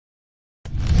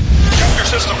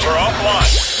systems are offline.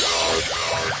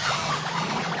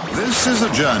 This is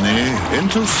a journey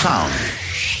into sound.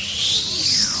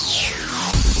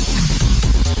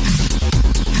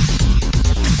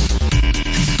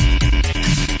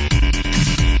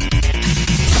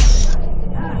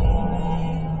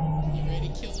 You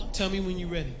ready, killer? Tell me when you're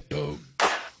ready.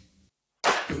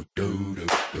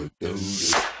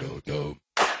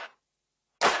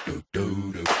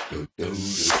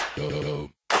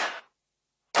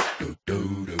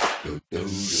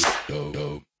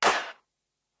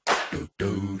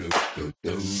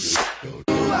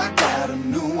 I got a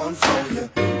new one for you.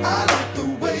 I like the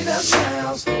way that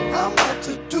sounds. I'm about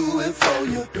to do it for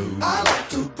you. I like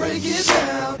to break it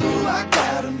down. I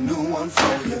got a new one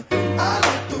for you. I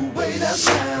like the way that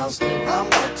sounds. I'm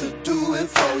about to do it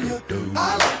for you.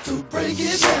 I like to break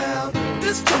it down.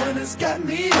 This joint has got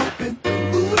me open.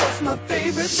 Ooh, that's my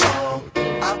favorite song.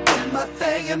 I put my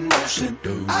thing in motion.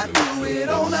 I do it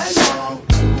all night long.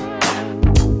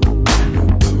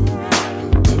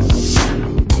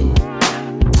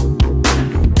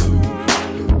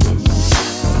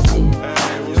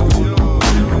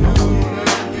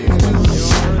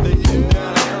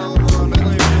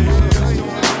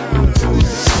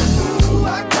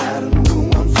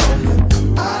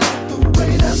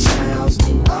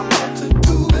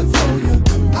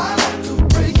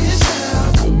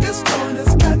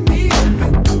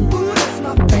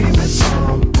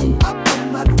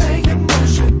 My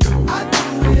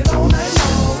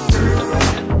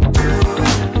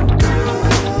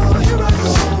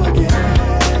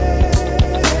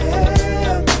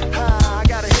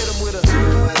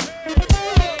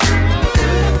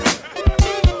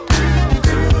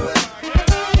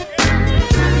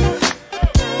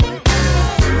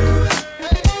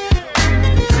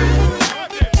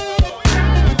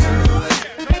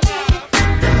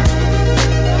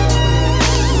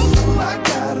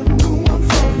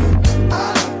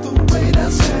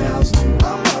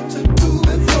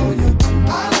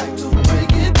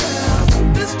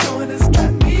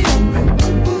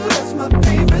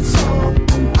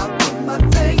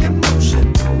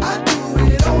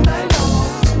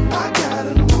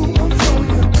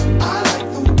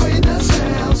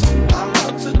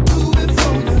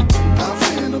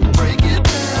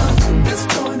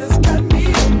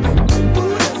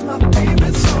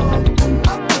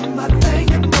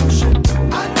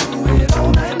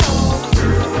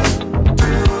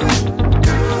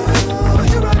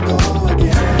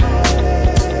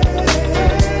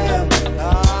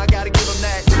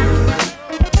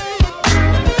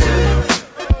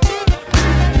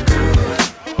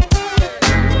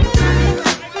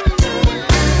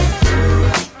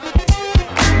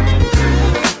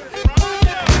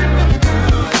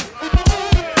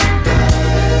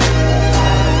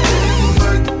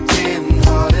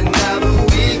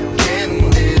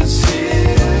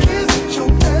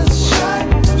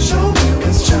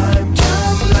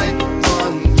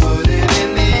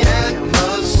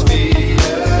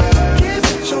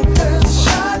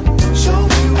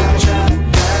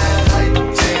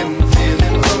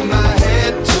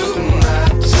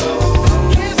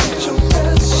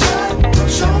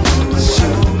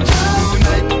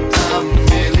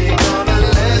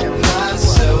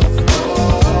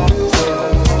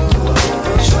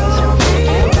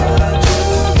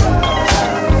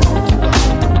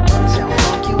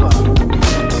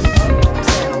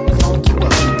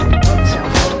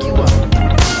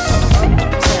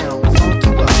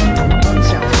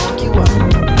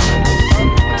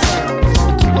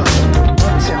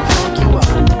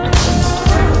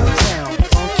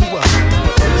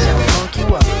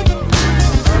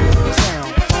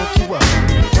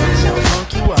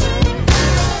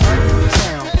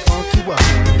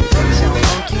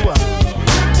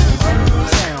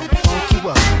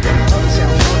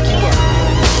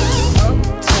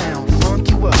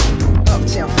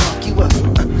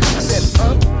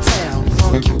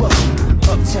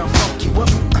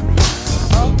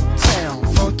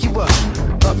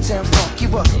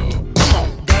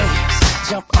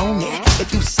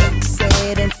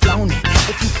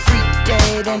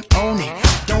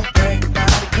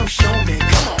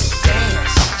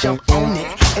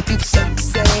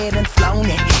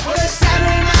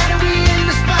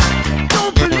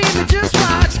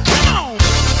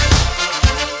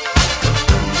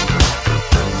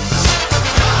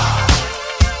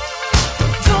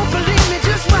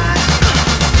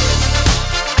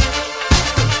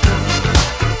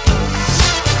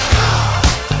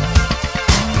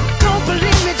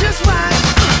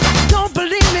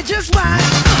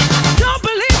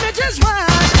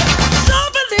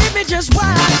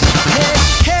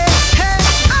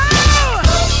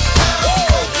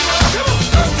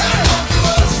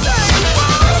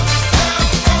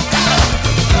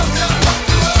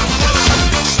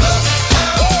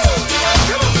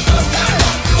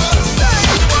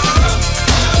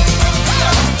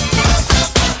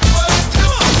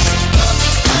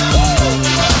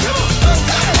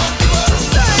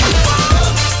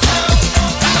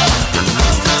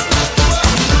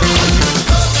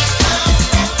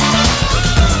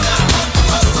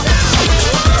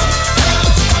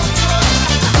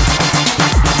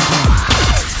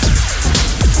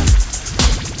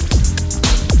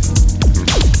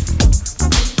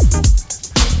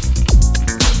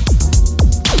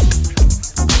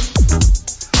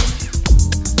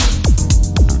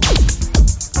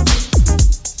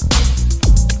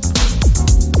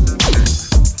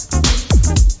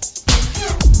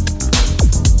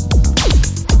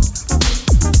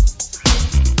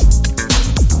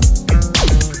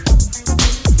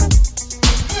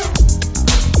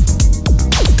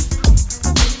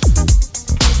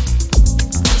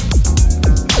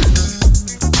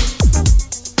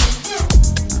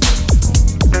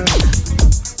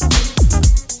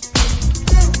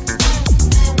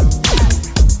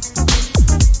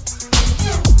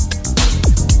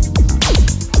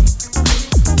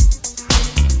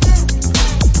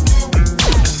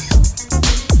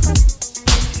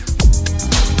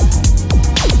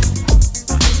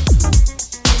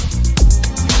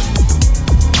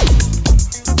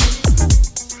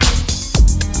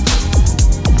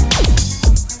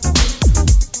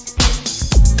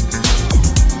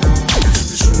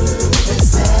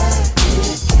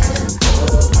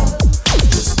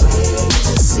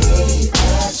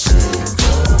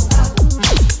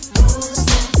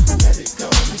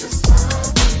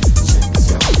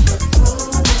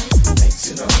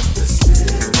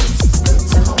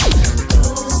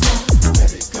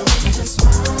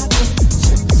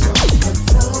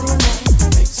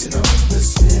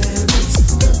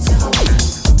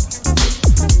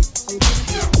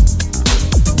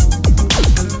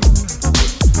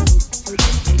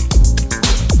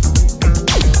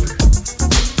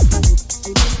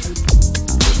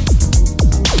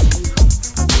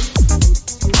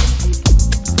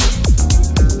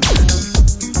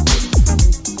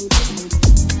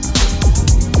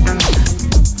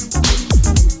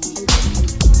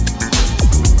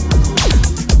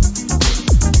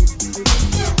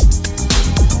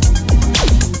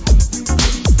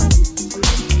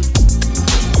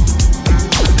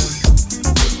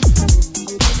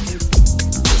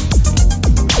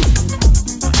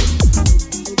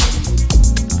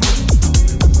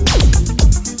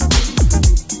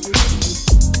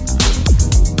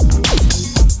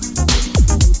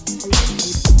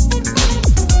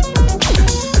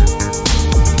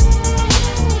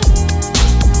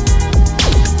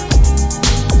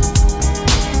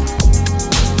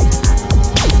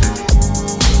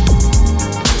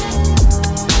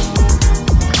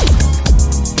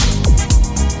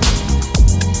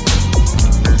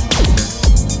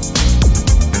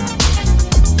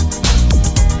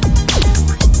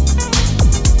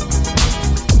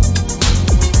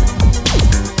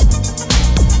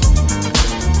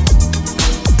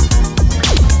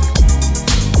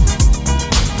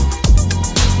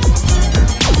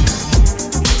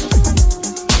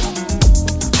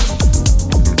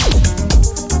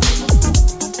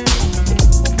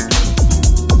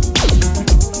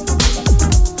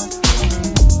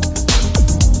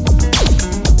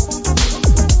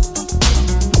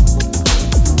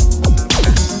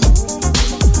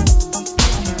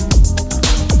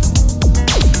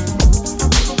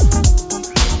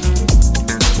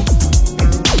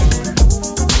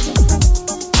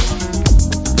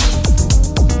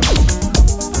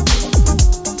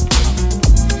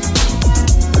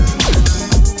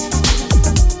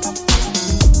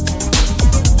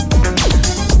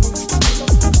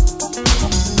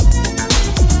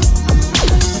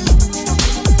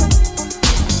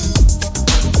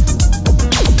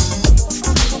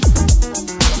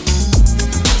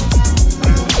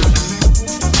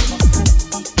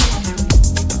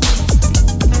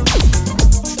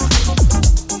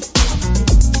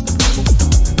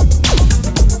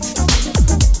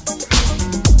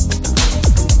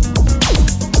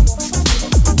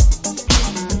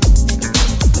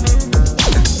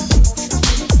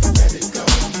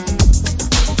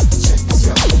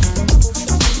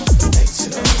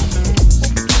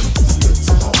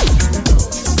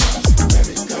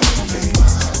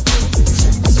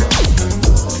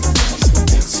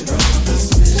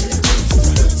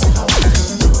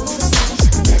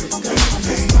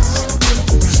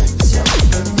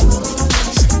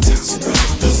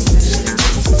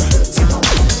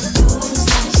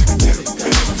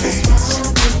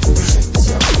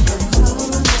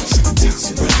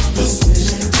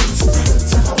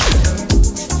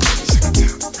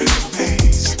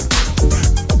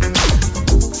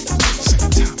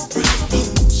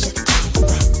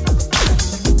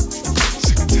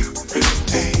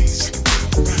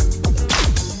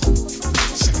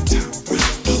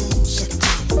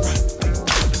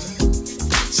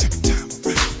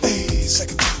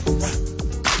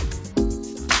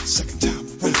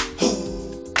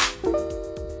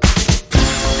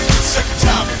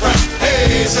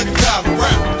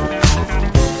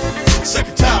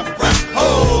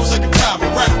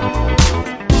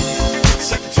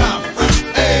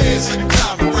second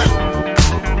time around.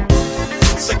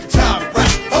 Second time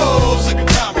around. Oh, second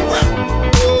time around.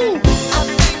 Ooh, I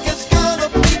think it's gonna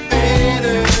be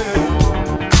better.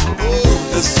 Oh,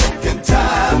 the second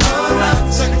time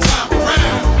around. Second time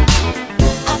around.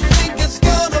 I think it's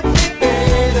gonna be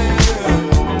better.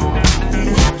 We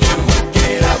can work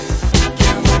it out. We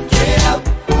can work it out.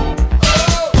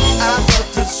 Oh, I felt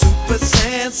the super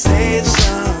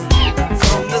sensation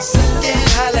from the second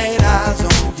I laid eyes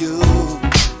on you.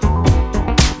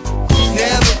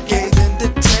 Never gave in to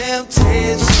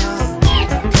temptation,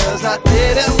 'cause I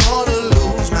didn't wanna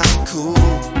lose my cool.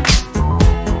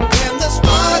 When the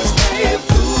sparks came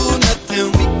through, nothing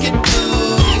we could do,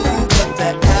 but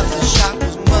that aftershock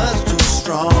was much too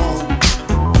strong.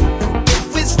 If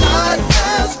we start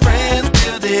as friends,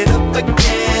 build it up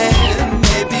again,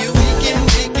 maybe we can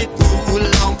make it through a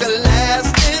longer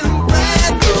lasting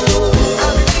brand new.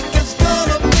 I think it's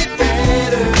gonna be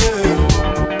better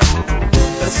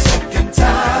the second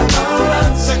time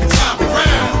around. Second time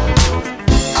around.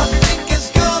 I think it's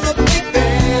gonna be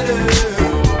better.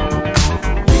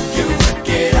 We can work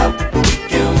it out. We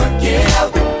can work it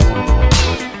out.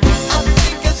 I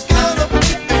think it's gonna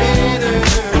be better.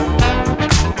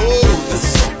 Oh, the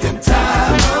second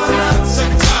time around.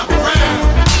 Second time around.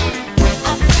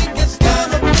 I think it's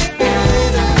gonna be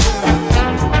better.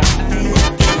 We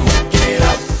can work it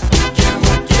out. We can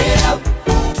work it out.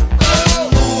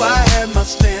 Oh, I had my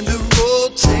standard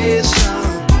rotation.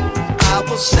 I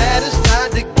was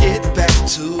satisfied to get back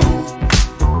to.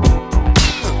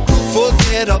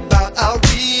 Forget about our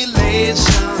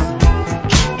relation.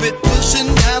 Keep it pushing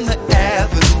down the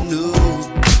avenue.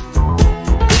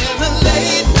 In a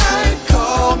late night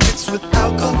call mixed with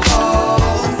alcohol,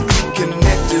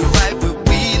 reconnected right where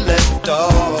we left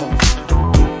off.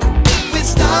 If we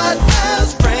start as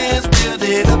friends, build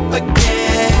it up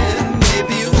again,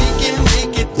 maybe we can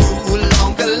make it through a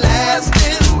longer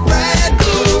lasting brand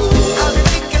new. I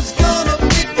think it's gonna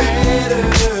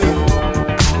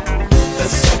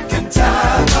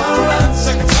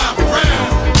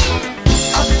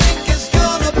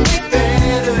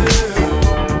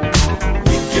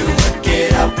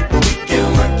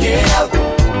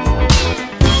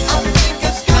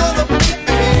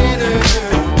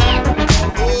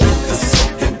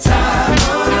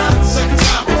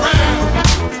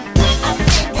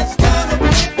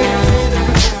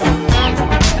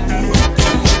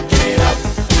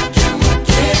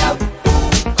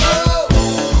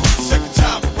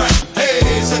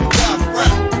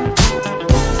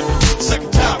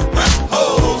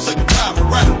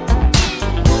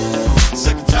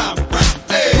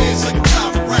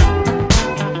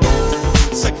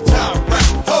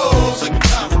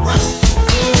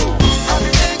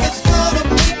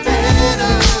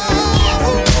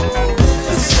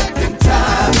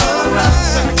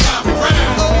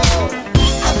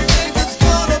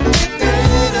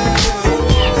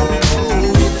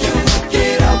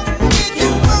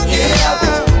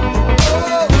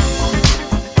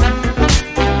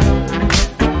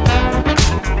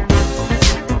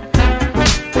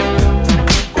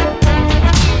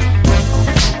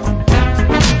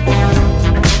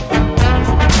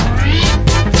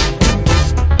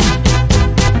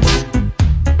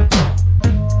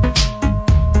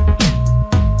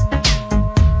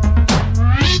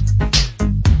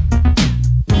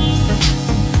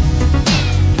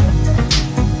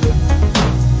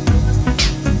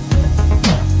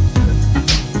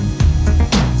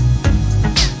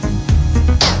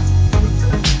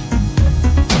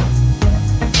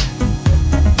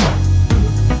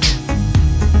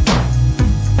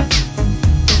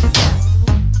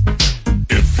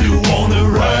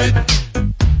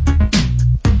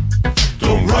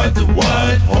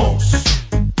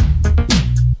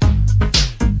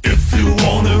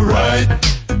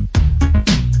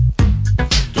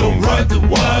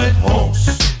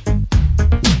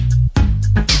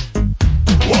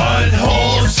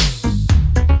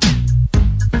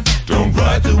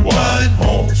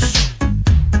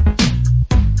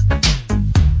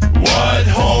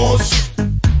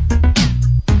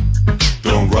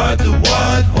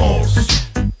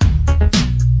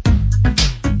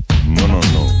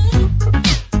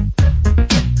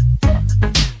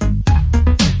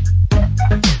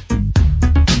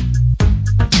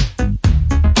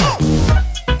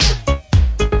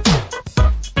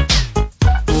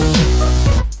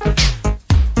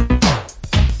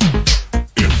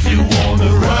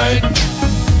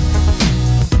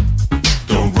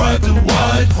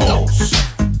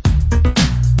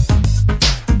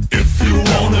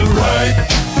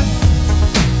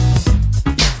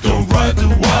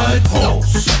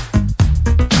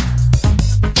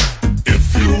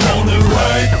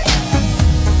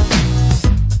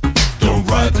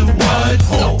ride the white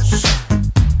horse.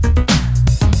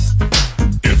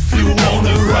 If you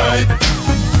wanna ride,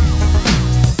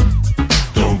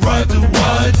 don't ride the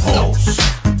white horse.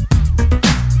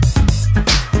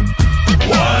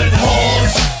 White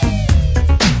horse,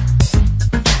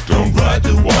 don't ride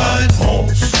the white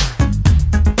horse.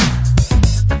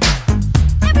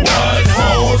 White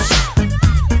horse,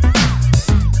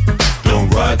 don't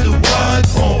ride the white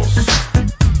horse.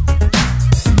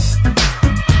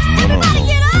 No, no, no.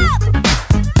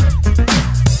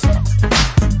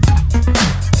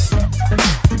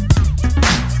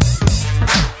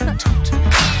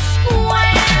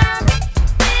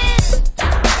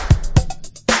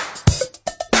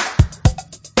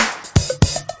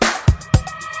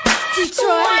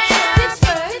 Detroit,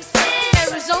 Pittsburgh,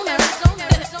 Arizona,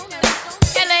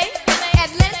 LA,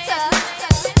 Atlanta.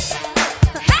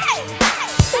 Hey,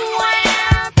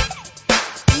 Wham!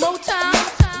 Motown,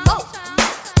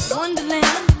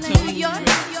 Wonderland, New York.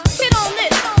 Hit on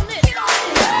it.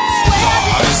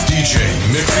 Hottest DJ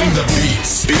mixing the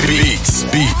beats. Beats.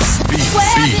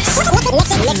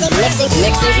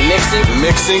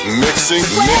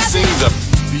 Mixing the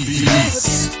beats.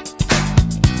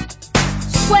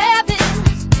 Swab it.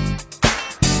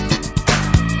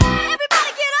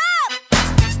 Everybody get up.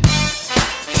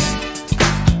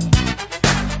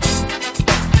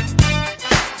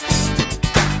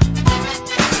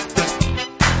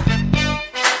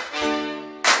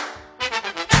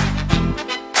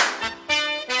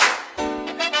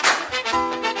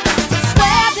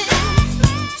 Swab it.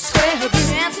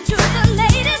 Dancing to the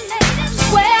latest.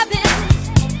 Swab it.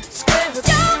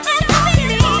 Don't let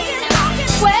it be.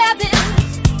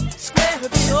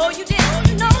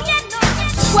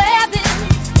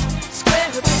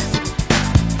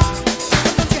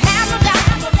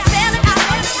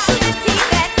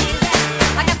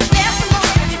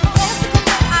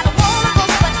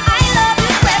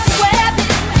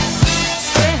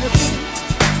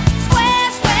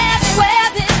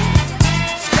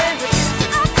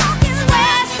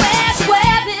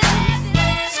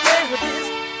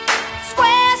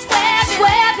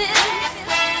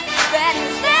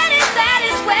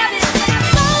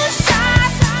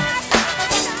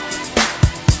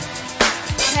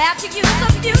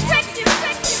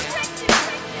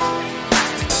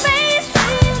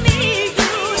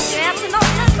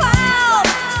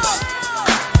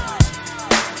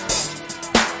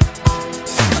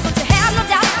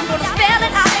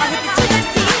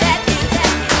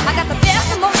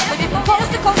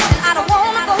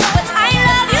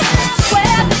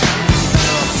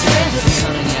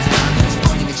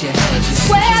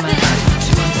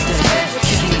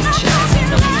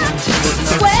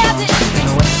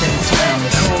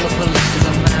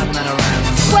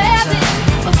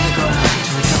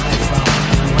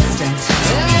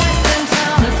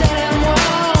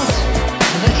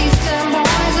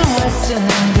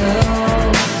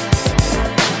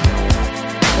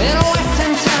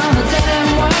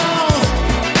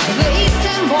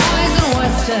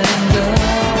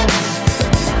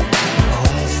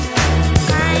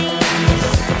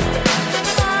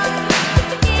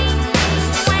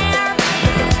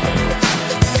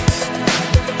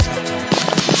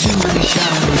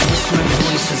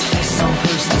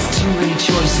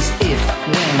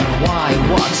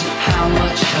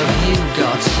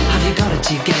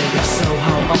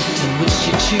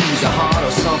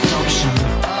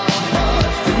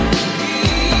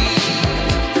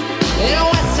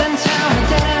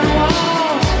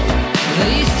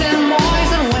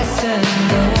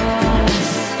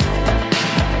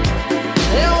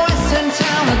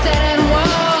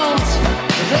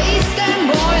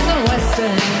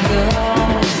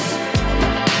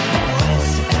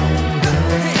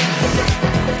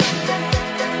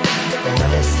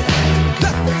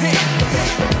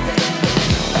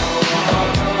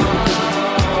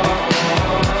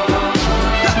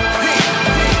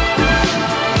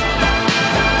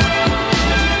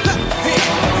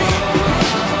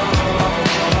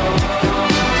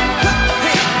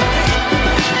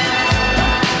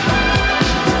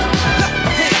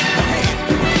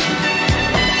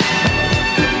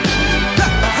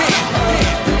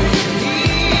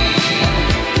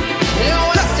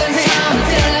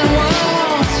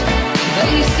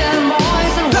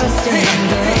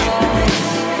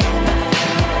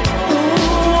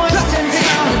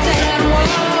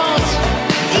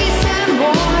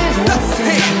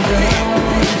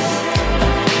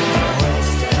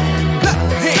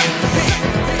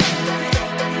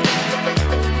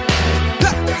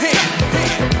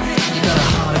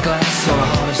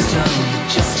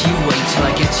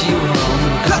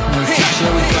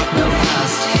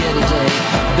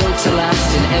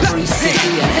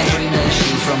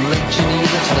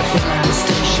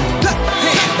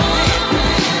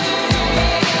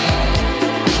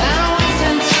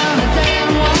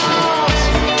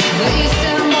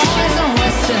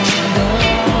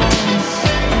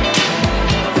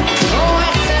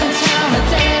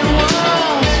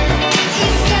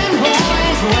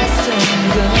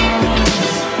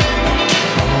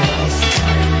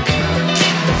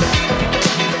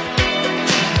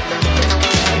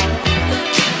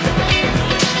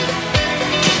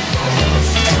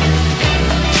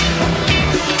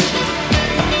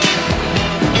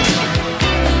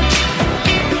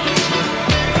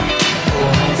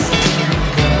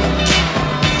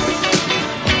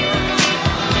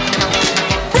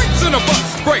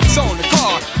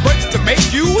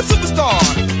 a superstar.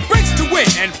 Breaks to win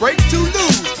and breaks to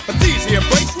lose. But these here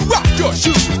breaks will rock your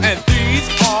shoes. And these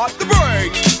are the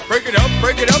breaks. Break it up,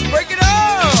 break it up, break it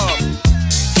up.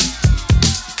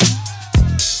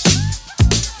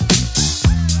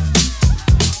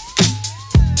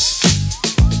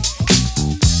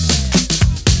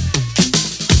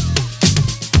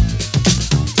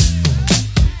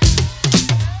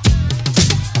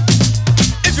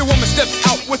 If your woman steps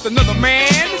out with another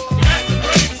man,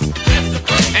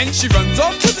 and she runs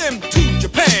off with him to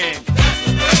Japan,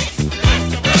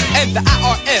 and the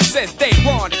IRS says they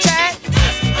want to chat,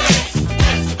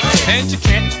 and you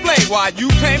can't explain why you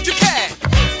claimed your cat,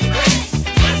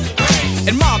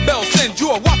 and Ma Bell sends you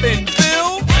a whopping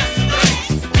bill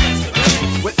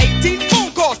with 18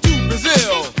 phone calls to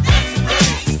Brazil,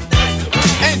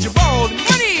 and you borrowed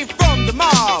money from the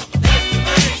mob,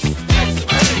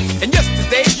 and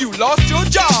yesterday you lost your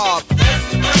job.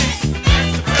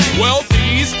 Well,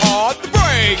 these are the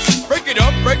breaks. Break it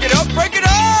up, break it up, break it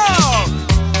up.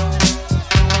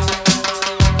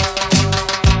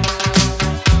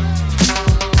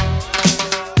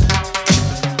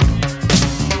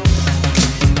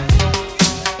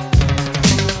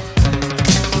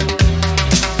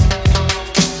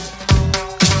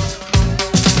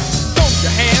 Throw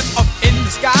your hands up in the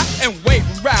sky and wave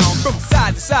them round from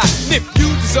side to side. And if you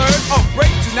deserve a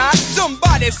break tonight,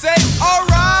 somebody say, all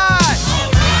right.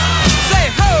 Say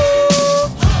ho.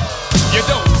 You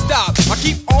don't stop, I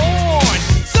keep on.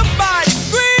 Somebody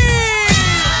scream.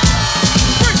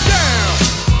 Break down.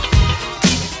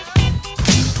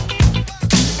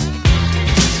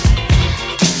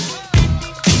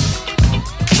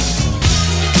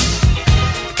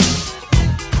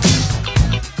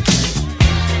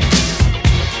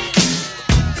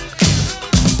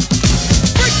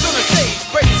 Breaks on the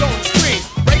stage, breaks on the screen,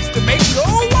 breaks to make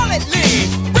your wallet lean.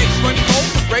 Breaks run cold,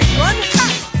 breaks run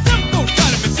hot. Some don't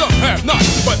got 'em and some have not.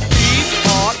 But these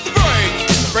are the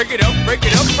breaks. Break it up, break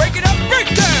it up, break it up, break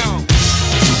down.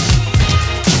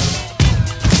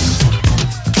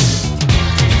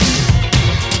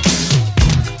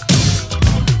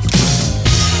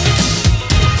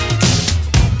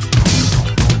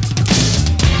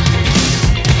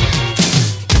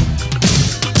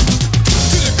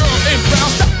 To the girl in brown,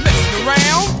 stop messing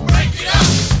around. Break it up,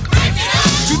 break it up,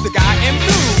 To the guy in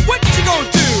blue, what you gonna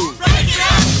do? break it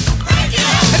up, break it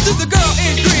up, And to the girl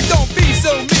in green, don't be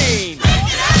so mean. break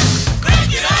it up, break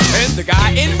it up, And the guy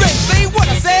in red, say what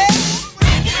I said.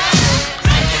 break it up,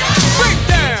 break it up. Break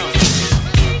down.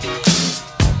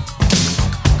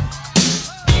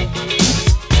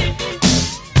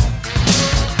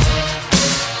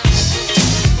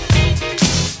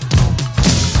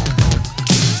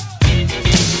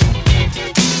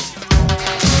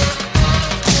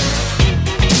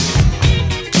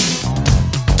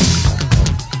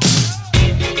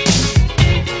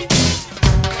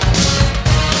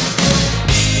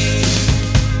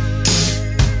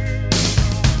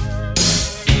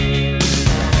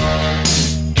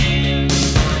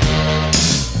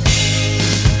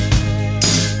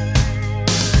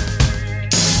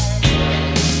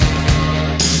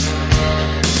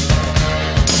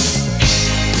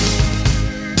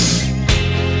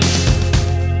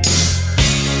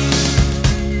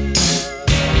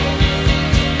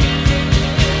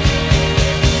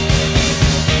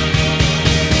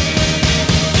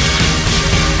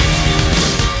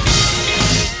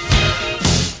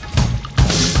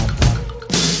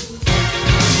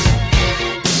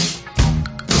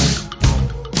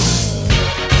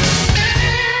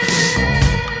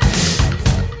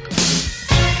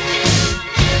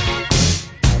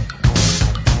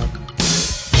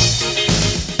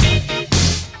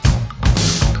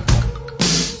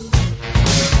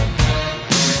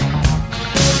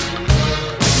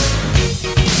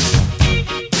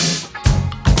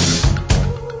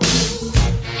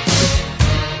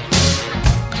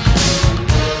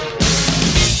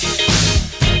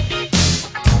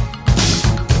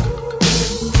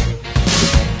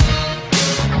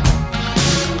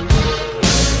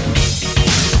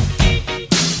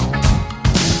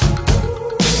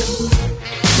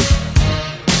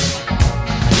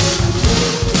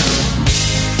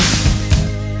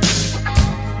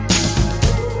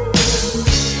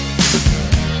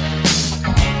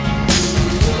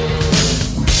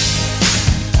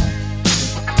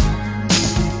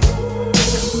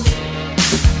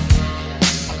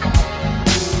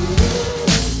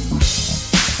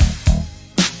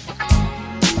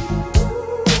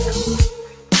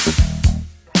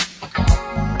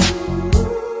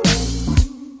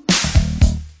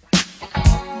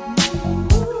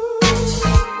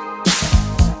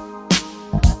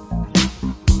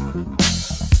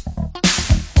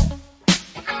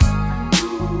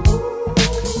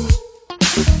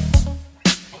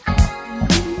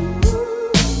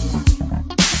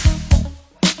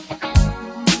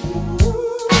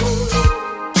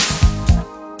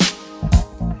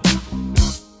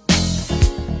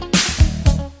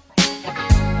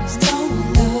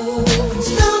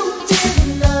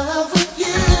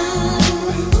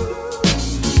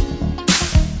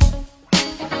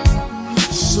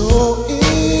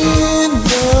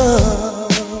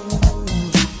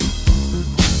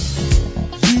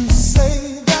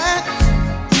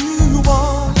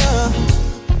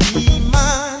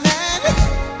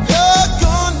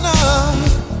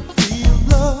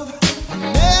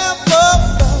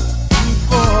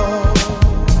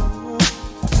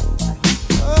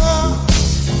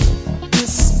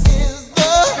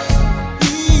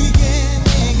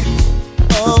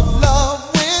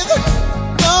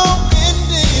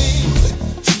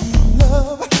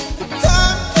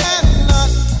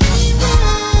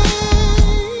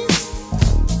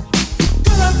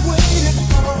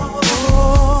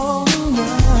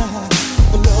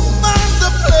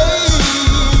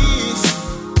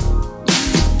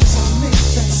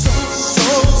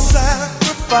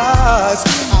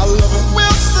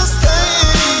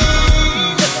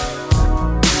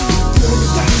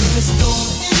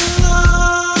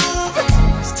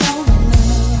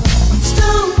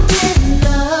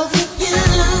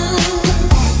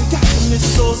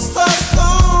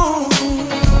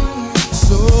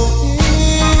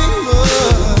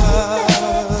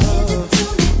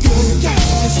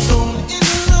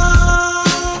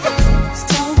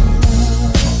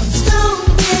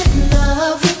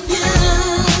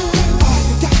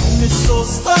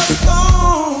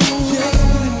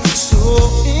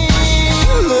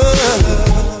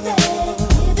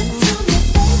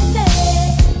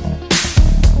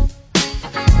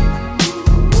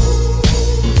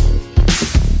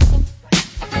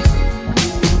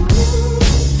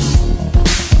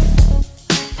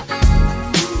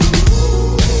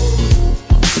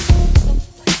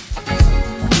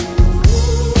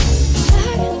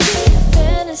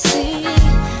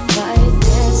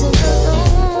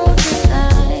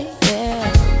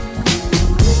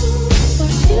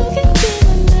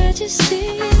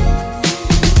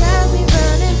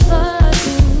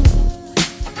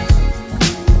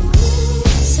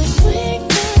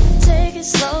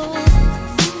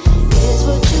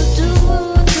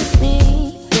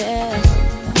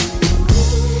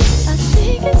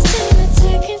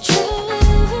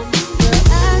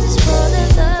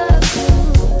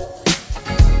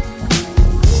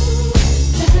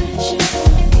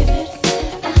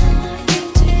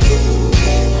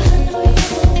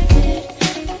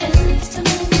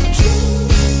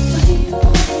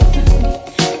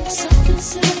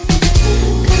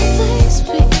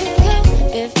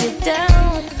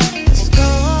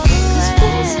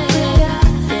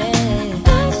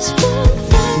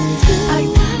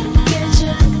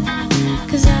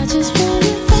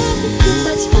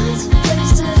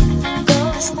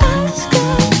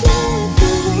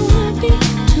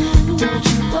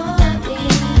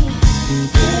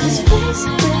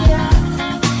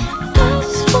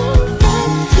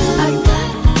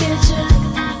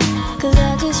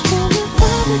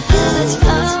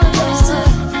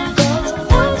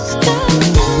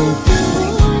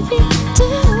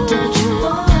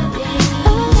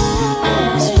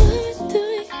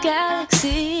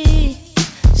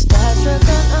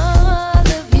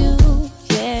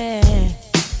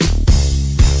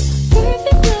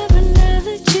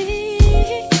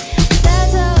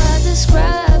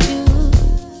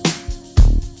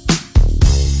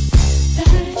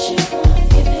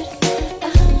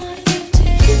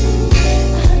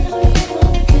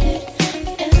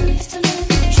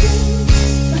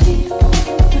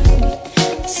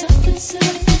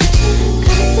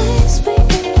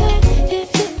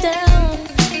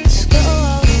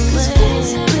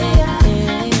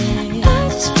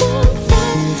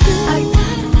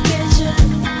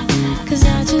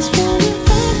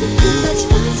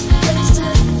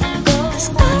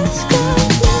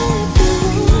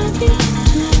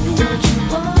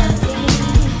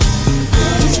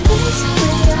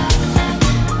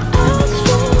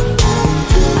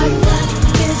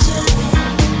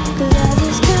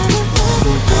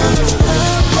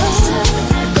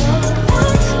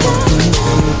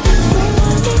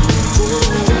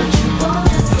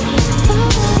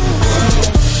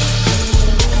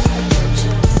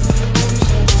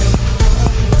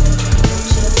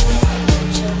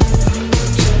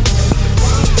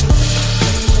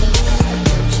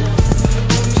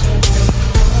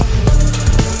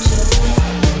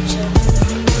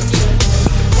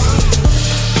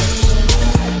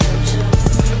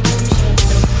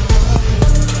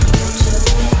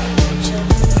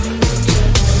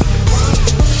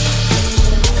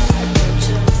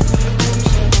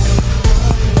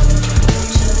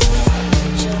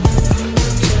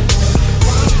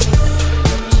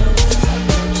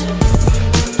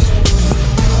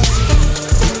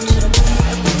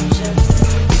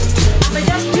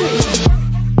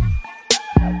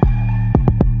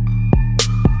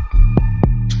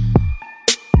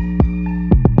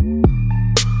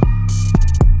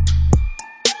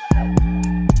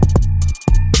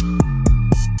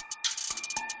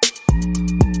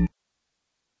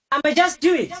 I'ma just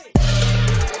do it.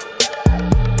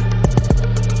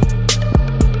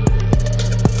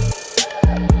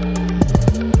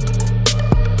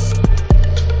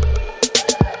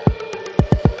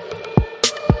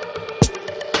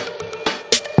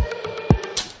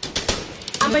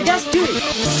 I'ma just do it.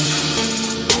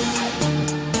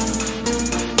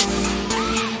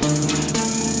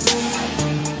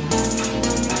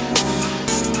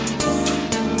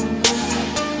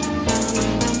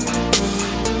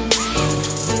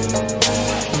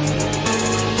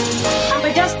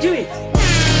 I'ma just do it.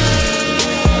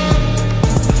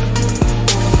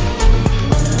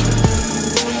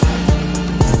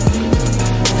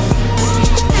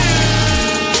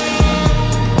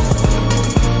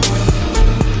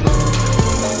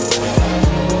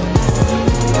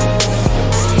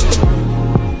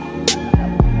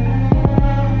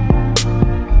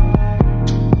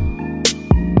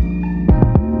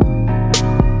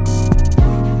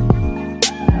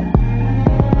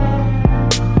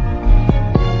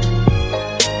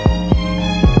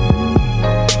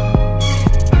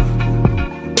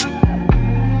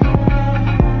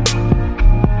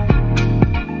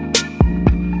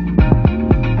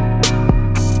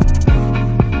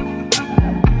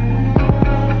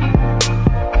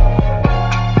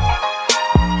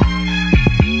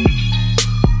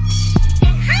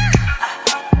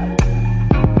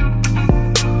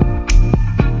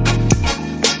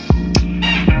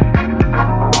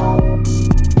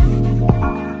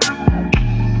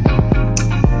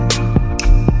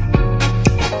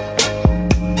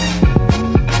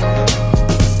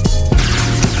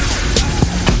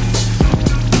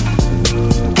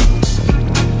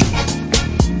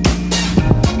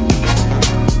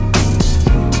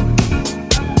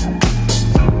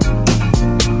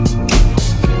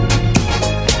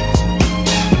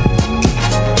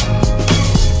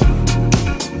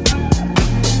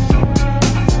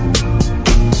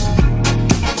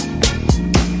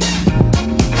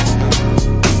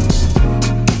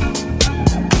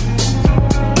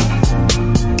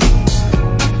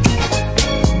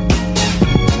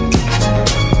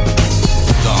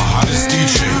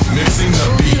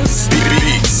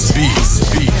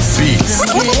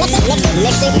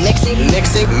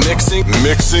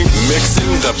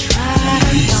 Mixing the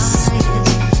beats.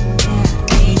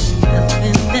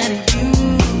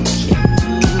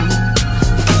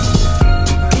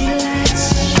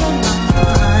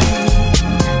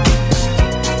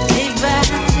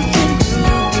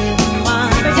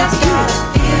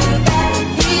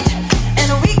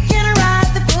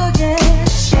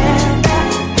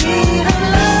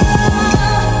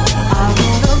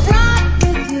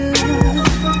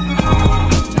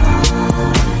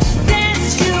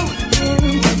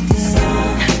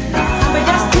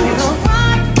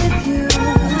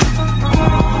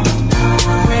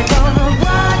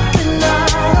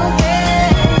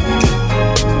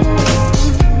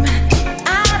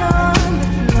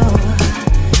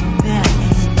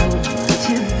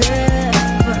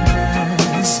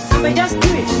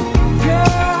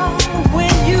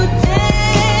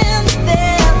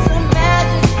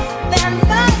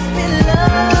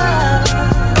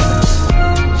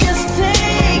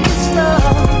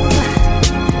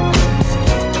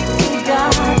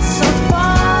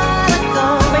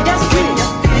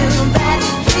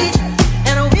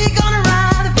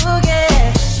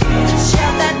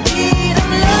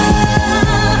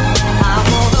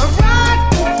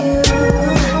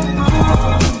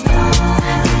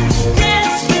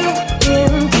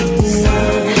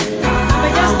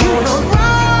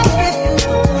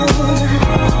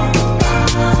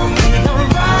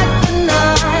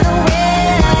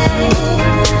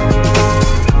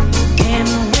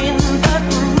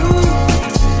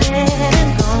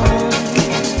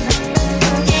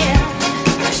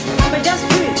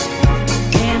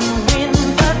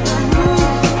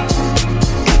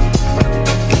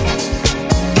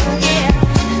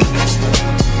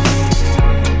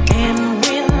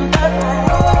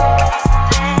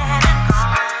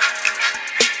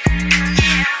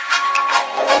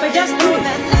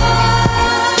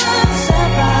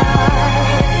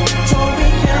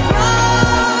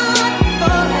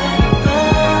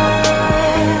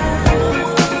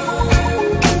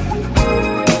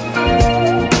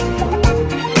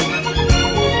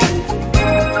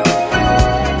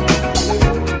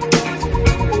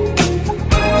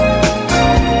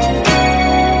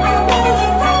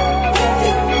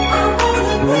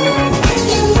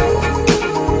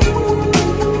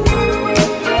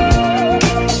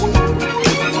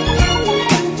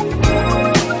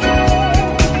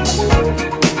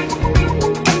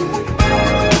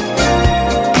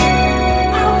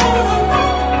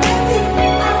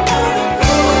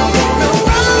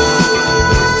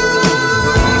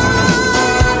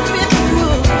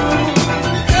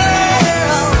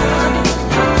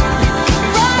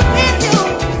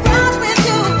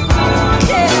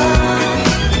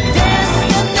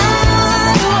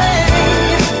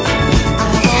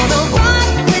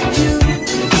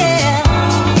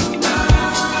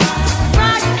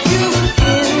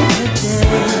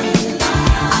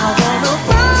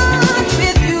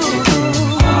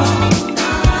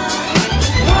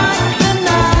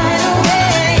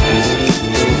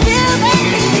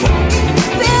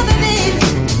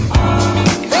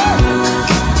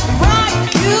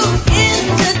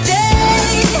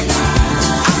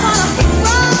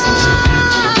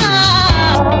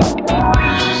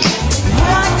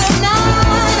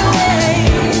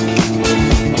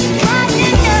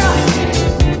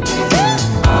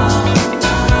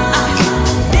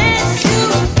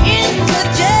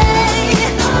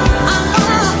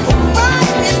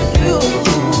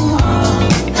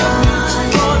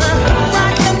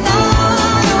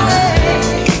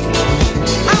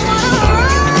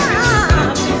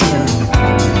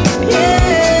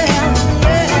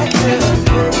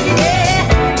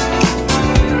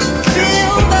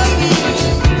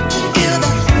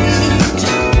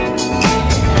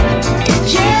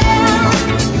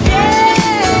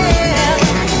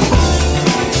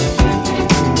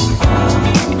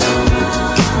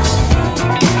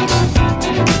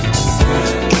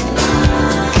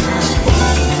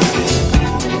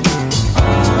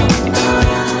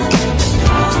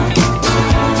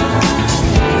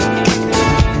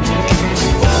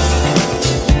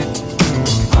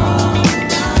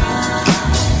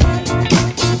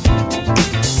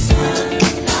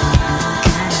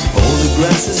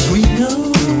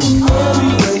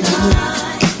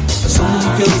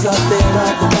 there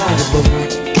at the guidebook.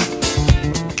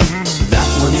 That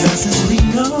one's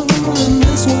Assassino, and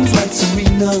this one's like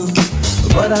Serena,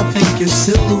 but I think your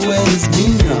silhouette is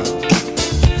meaner.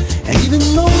 And even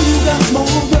though you got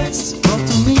small breasts, but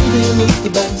to me they look the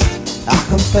best. I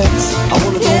confess, I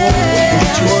wanna go home and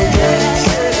get you undressed.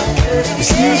 You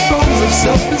see, your problems of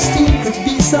self-esteem could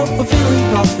be self-fulfilling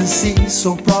prophecies,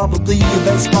 so probably your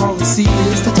best policy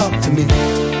is to talk to me.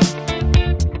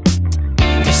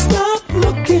 Stop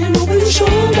looking over your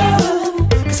shoulder,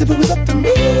 'cause if it was up to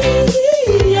me,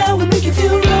 I would make you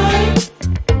feel right.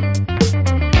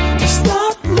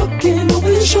 Stop looking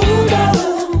over your shoulder,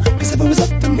 'cause if it was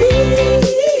up to me,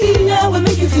 I would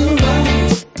make you feel right.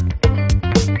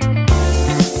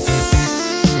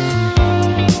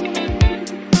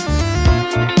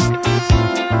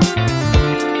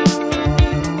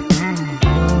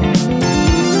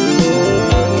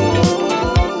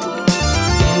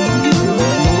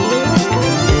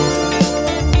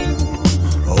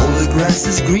 Grass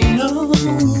is greener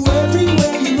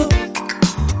everywhere you look.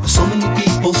 So many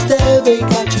people stare, they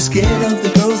got you scared of the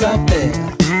girls out there.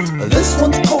 This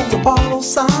one's called the bottle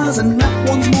size, and that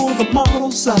one's more the model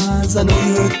size. I know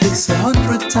you heard this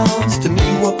 100 times. To me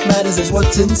what matters is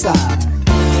what's inside.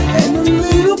 And a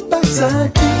little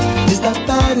backside too. Is that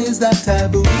bad, is that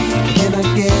taboo? Can I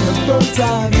get a bird's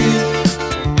eye view?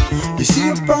 You see,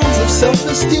 your problems of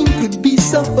self-esteem could be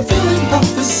self-fulfilling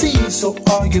prophecy, so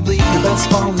arguably your best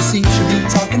policy should be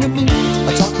talking to me,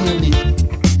 or talking to me.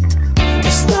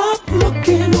 Stop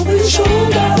looking over your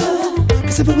shoulder,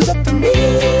 'cause if it was up to me,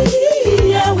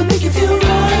 I would make you feel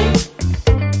right.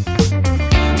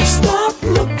 Stop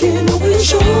looking over your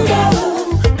shoulder,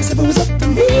 'cause if it was up to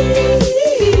me,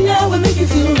 I would make you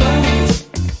feel right.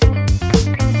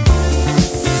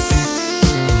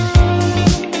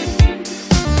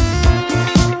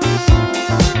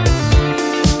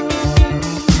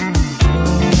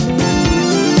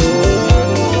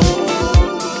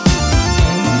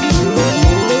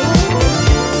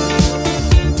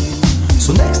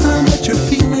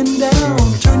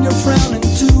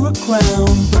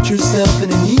 Put yourself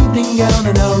in an evening gown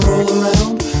and I'll roll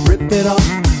around, rip it off,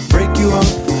 break you off.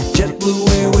 JetBlue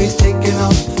Airways taking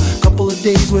off. Couple of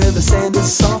days where the sand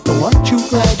is soft. But aren't you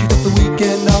glad you got the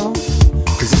weekend off?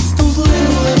 'Cause it's those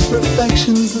little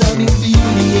imperfections that need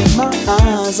beauty in my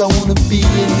eyes. I wanna be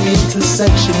in the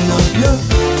intersection of your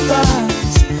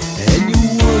thighs. And you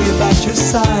worry about your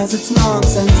size, it's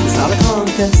nonsense, it's not a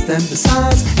contest. And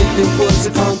besides, if it was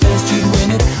a contest, you'd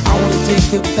win it. I wanna take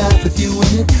a bath with you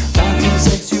in it, bathroom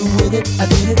sex you with it. I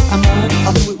did it, I'm mine,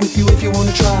 I'll do it with you if you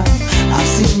wanna try. I've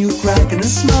seen you cracking a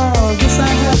smile, guess I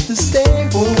have to stay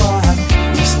for a while.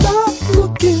 Stop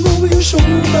looking over your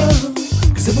shoulder,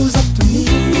 'cause if it was up to me,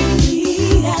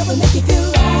 I would make you feel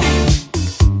right.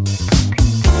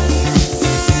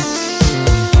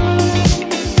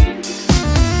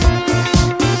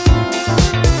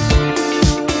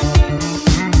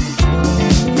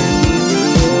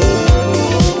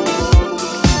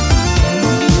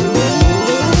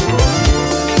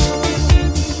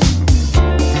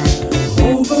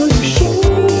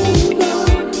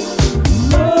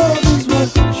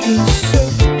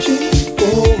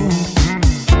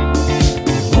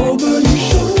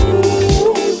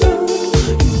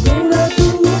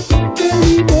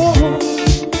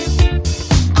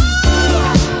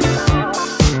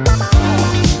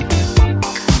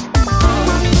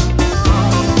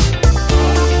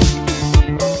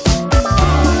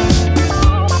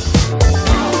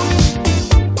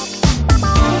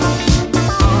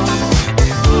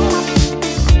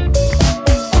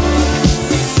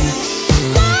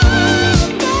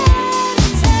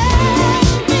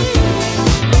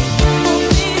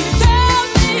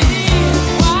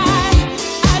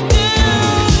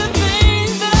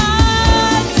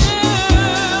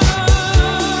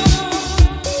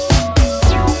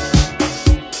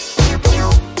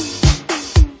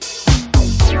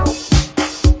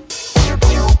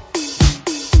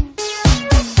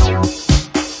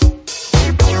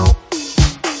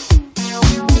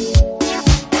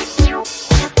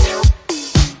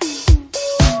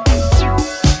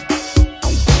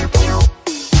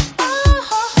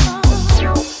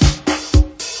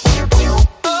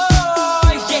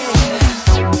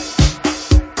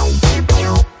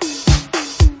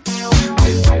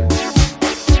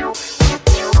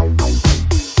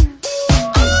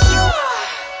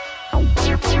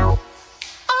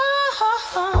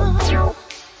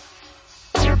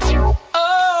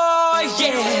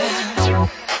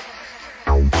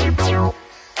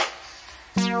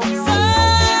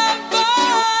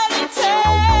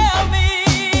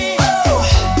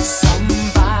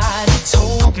 Somebody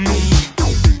told me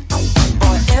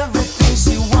for every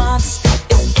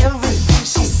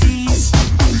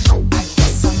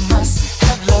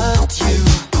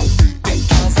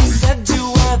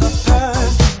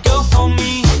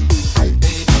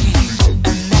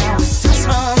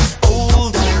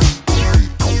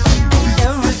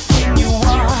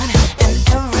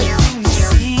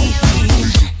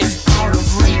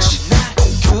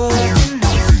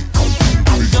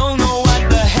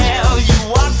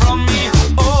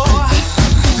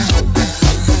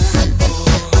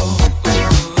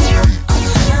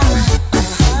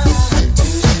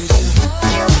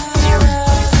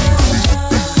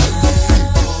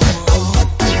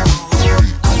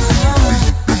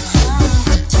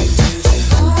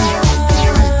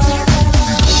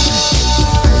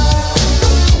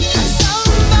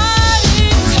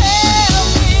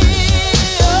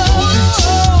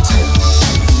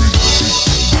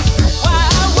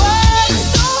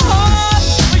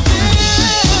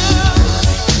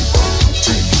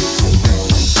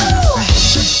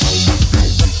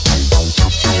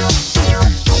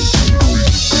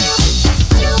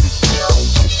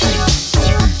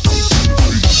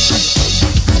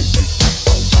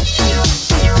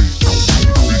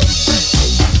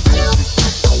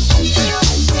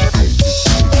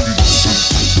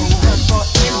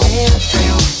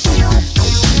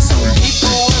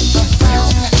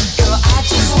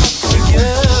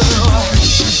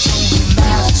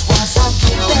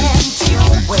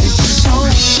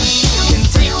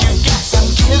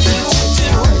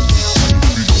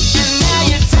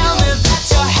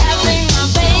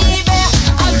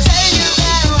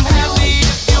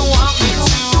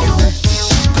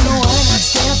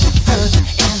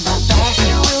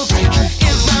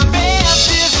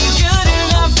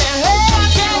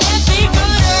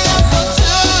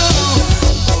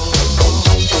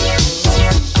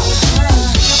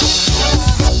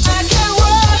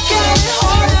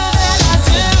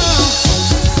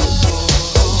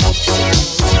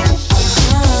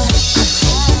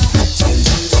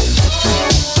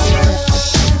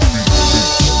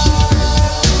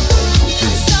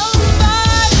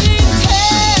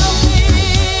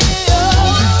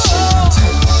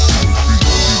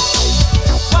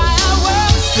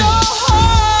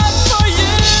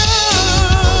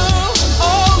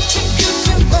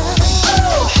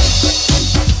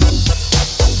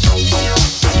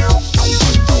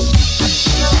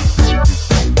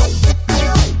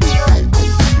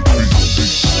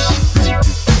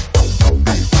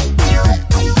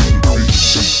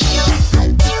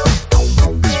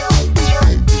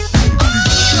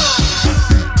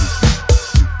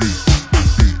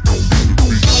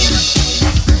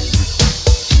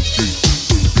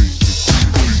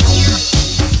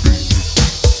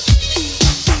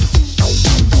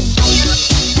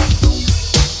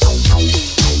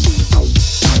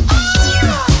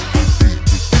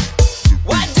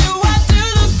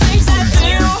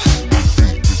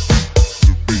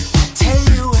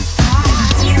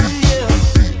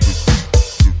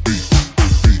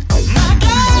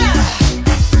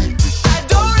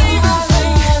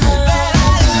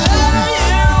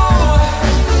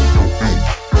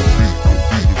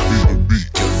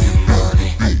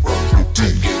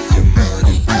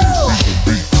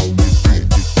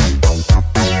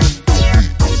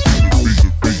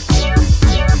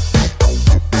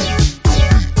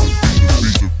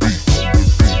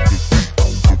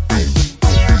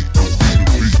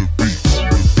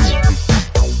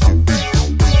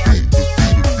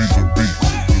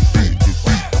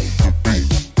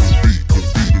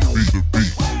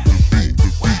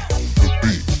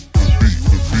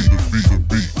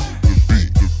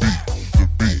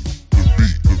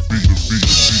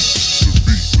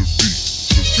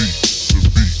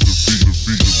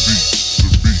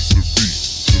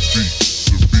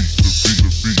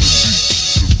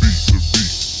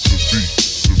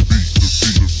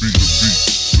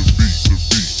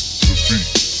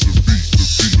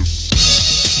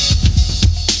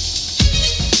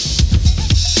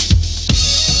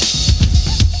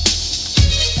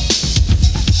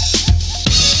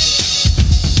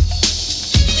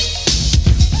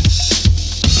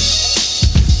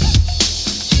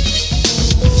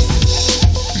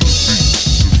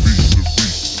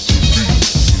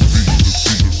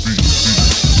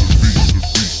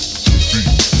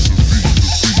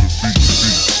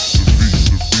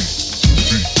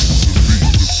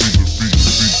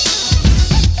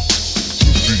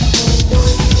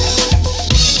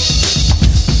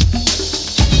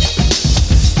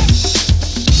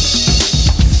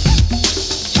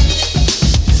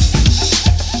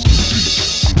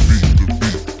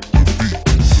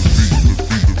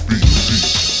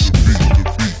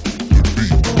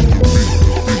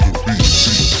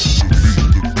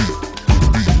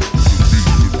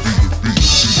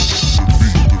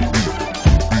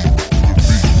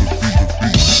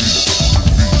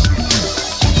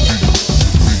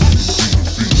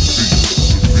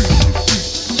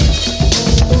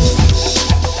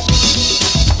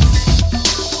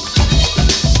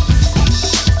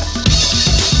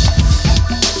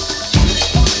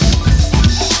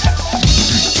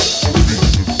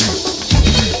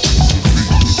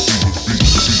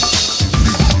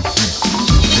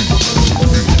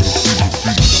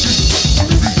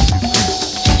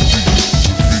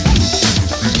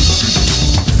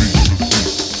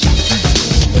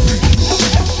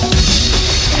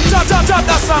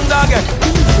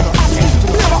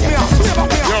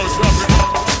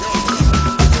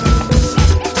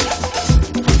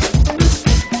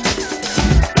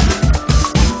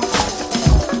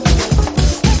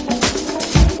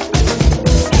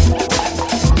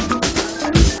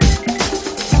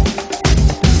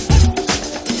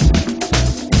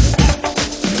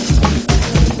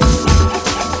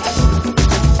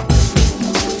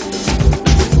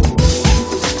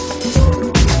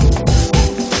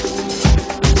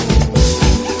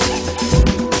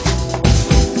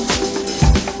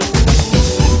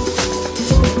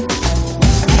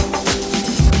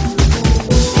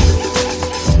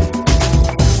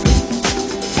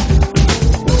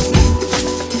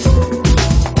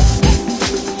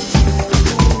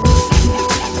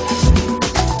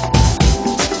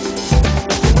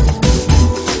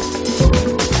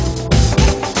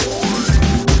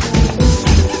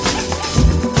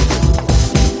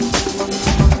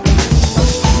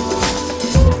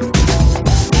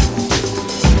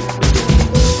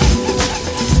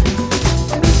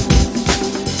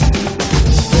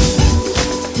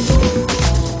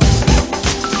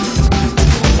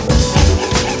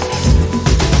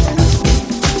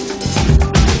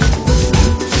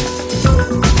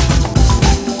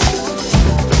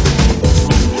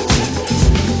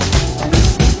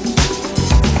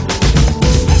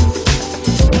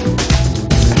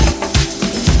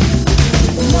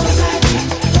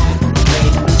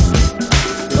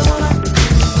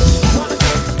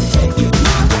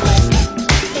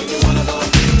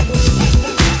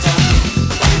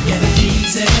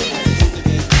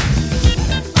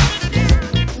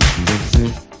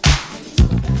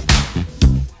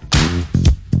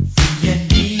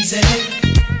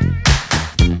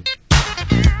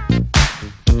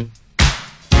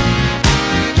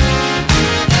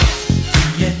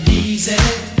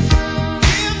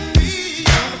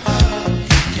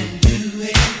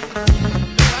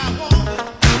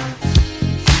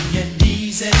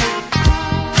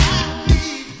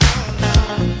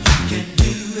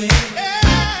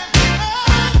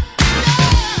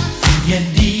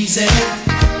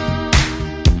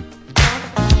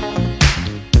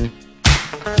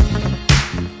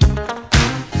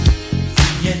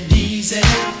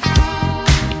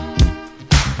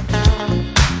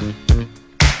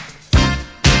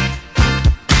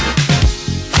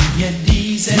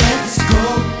Let's go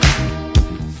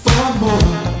for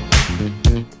more,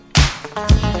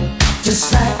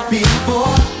 just like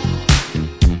before.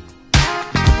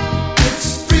 It's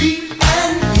free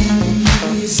and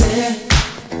easy,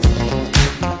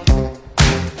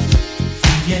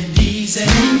 free and easy.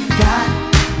 We got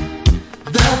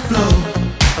the flow,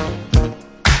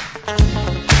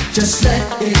 just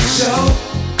let it show.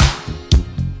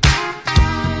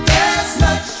 There's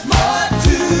much more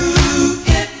to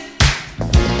it.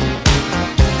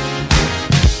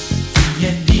 Free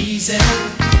and easy.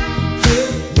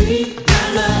 Give me your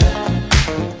love.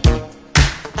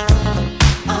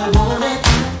 I want it.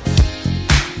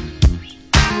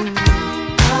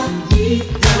 I need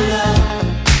your love.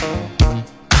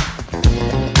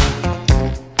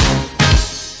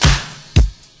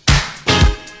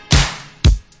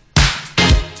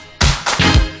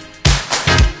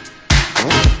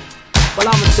 Well,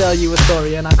 I'ma tell you a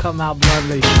story and I come out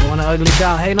bluntly. Want an ugly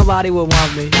child, hey, nobody would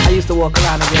want me. I used to walk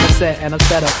around and get upset and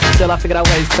upset up till I figured out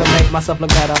ways to make myself look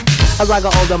better. As I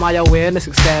got older, my awareness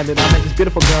expanded. I met this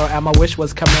beautiful girl and my wish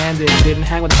was commanded. Didn't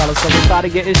hang with fellas, so they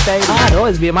started getting shady. I'd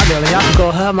always be my girl and y'all can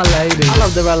call her my lady. I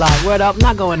loved her a lot, word up,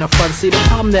 not going in the front seat. The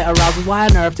problem that arose was why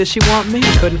on earth did she want me?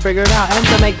 Couldn't figure it out, and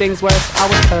to make things worse, I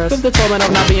was cursed with the torment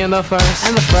of not being the first.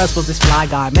 And the first was this fly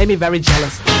guy, made me very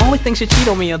jealous. Always think she cheat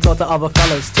on me and talk to other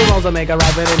fellas. Two roles will make a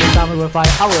right, but anytime we would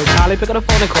fight, I would probably pick up the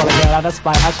phone and call a girl out of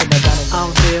spite. I should have done it.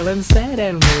 I'm feeling sad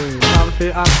and blue. I'm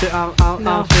feeling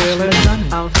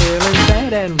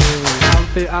sad and blue. I'm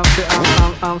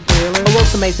feeling. The world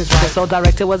to make things right, so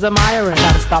direct it was admiring.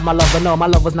 Tried to stop my love, but no, my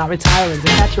love was not retiring. To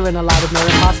catch her in a lie was near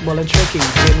impossible and tricky.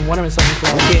 Didn't want her in something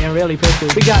close, getting really picky.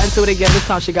 We got into it again, this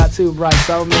time she got too bright.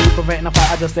 So me preventing a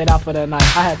fight, I just stayed out for the night.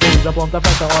 I had things up off the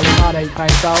pressure, all this heartache pain.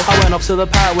 So I went up to the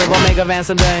parrot with Omega Vance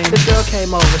and Dane. This girl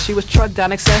came over, she was trucked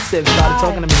down excessive. Started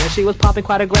talking to me and she was popping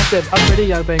quite aggressive. A pretty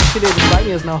young thing, she didn't strike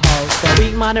me as no hoe. So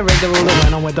weak minded, rigged the rule and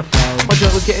went on with the flow. My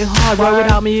joint was getting hard, word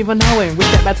without me even knowing. We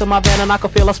stepped back to my van and I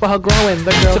could feel us for her growing.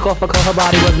 The girl took off because her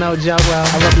body was no joke. Well,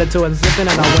 I rubbed it to her zipping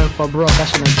and I went for broke. I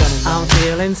shouldn't have done it. I'm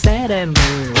feeling sad and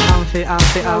blue. I'm feeling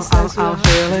sad and blue.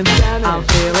 I'm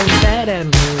feeling sad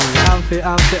and blue. I'm feeling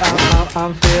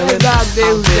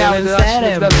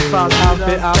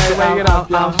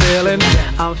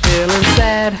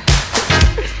sad.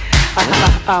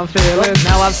 I'm feeling.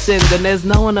 Now I've sinned and there's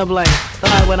no one to blame. The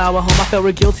night when I went home I felt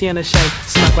real guilty and ashamed.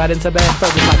 Snuck right into bed, I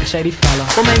felt just like a shady fella.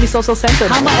 What made me so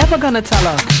censored? How am I ever gonna tell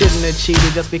her? Shouldn't have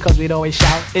cheated just because we'd always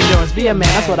shout. Endurance, be a man,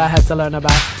 that's what I had to learn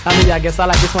about. I mean, I guess I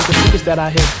like this one, the secrets that I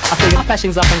hid. I figured my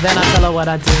passions up and then I tell her what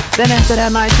I did. Then after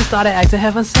that night she started acting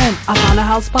heaven sent. I found a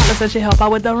house spotless and she helped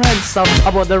out with the rent. So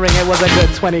I bought the ring, it was a good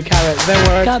 20 carats. Then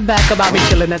word got back about me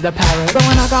chilling at the Paris. So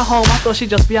when I got home I thought she'd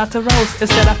just be out to roast.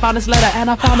 Instead I found this letter and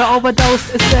I found an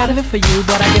overdose. It said it for you,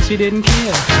 but I guess you didn't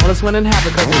care. All this wouldn't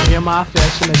happen cause it's me and my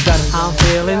affection is done. I'm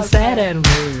feeling sad and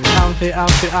blue. I'm feeling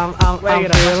sad and blue.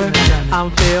 I'm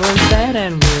feeling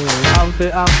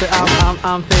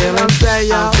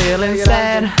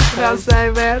sad. I'm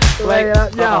saying, man, wake it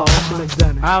up, yo.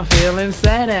 I'm feeling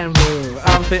sad and blue.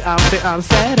 I'm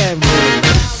sad and blue.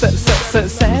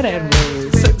 Sad and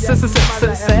blue.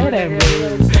 Sad and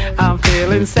blue. I'm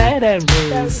feeling sad and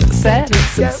blue. Sad and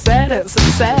blue.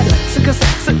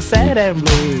 Sad and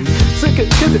blue.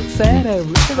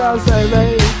 You know what I'm saying,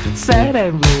 baby? Sad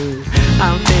and blue.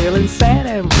 I'm feeling sad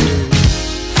and blue.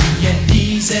 Yeah,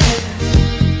 easy.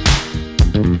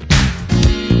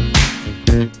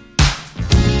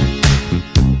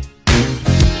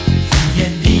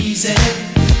 Yeah, easy.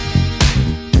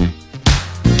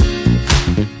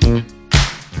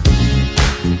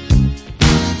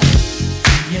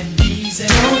 Yeah, easy.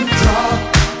 Don't draw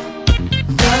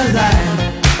the line.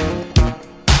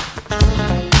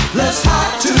 Less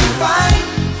hard to find.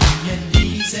 Yeah,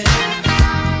 easy.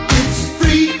 It's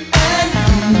free and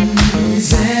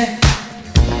easy.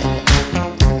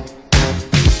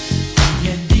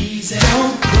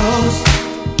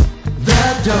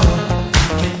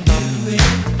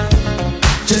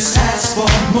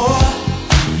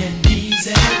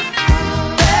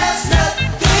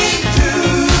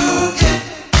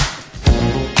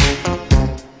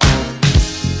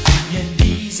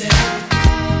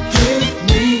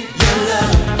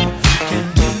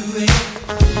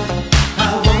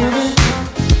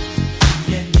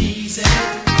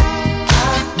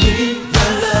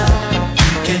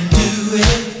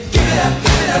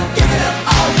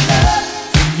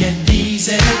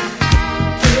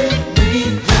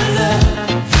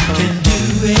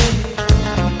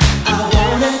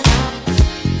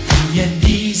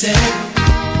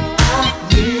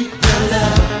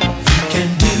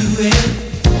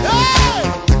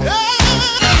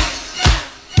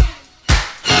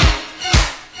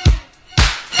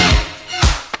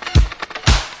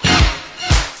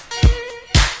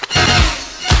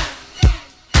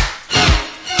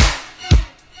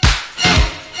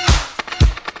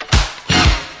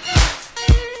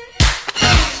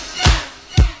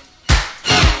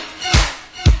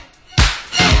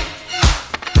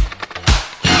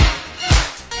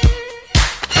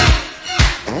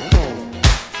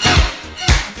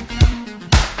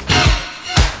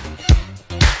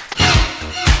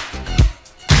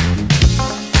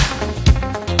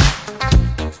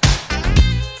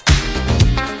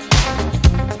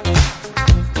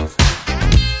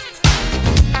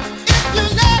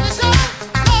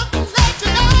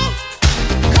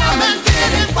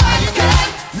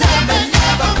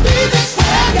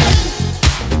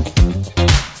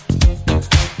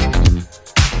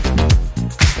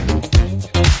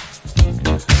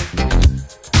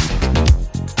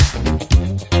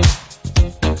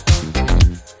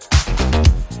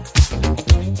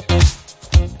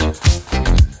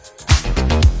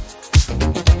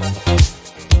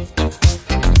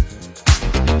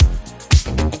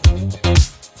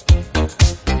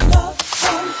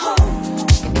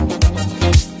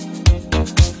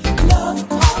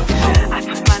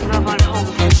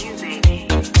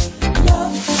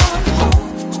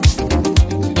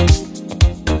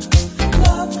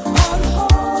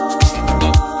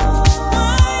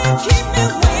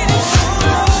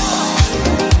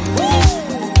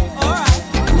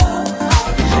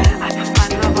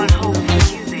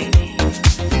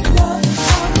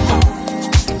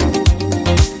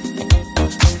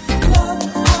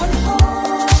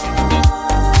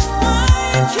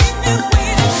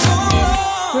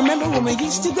 when we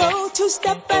used to go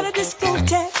two-step at a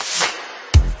discotheque.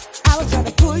 I would try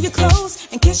to pull you close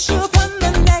and kiss you upon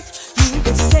the neck. You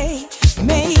would say,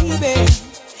 maybe,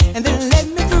 and then let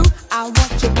me through. I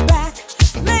want you back.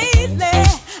 Lately,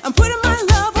 I'm putting my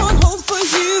love on hold for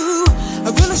you.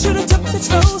 I really should have took it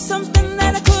slow, something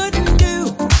that I couldn't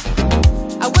do.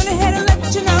 I went ahead and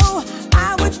let you know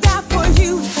I would die for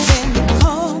you. Then you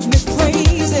called me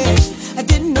crazy. I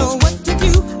didn't know what to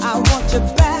do. I want you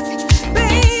back,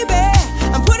 baby.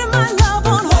 I'm putting my love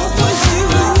on hold for you.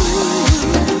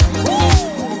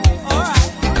 All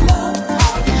right.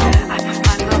 I put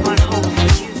my love on hold for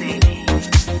you, baby.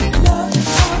 Love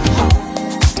on hold.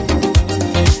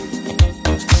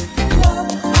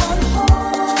 Love on hold.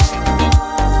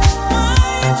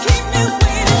 Why keep me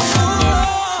waiting so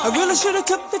long? I really should have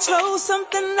took it slow,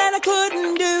 something that I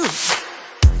couldn't do.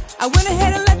 I went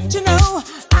ahead and let you know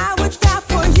I would die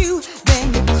for you.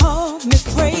 Then you called me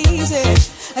crazy.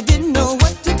 I didn't know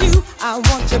what to do. I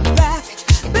want you back,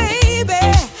 baby.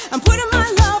 I'm putting my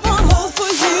love on hold for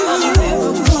you. I'm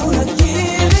never gonna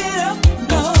give it up,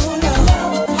 no, no.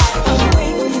 I'm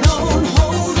waiting on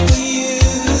hold for you.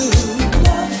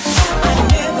 I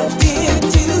never did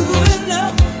do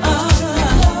enough.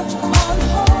 Love on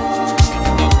hold.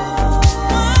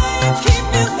 Why keep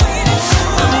me waiting so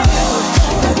long? I'm never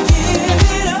gonna give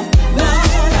it up, no,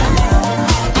 no.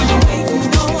 I'm waiting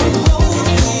on hold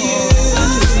for you.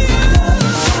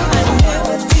 I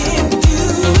never did do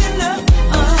enough.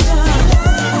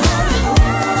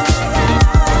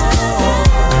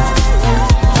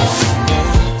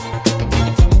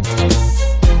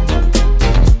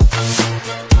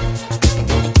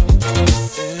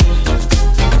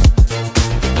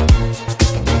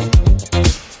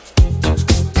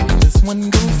 This one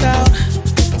goes out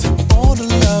to all the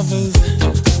lovers.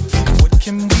 What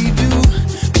can we do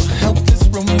to help this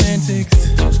romantics?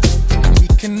 We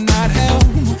cannot help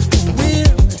who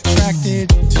we're attracted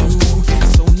to.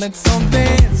 So let's all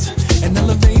dance and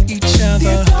elevate each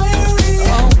other.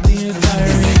 Oh, dear diary.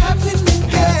 It's happening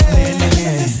again.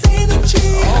 This energy.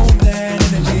 Oh, that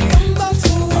energy. I'm about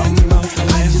to win.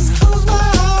 I just close my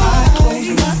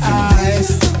eyes.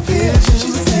 Visions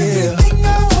of everything I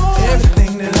want.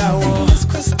 Everything that I want. It's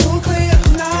crystal clear.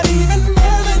 Not even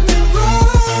Marilyn Monroe.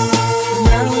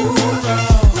 Marilyn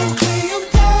Monroe.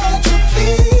 Cleopatra,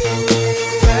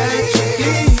 please.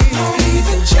 Not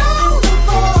even Joan of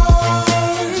Arc.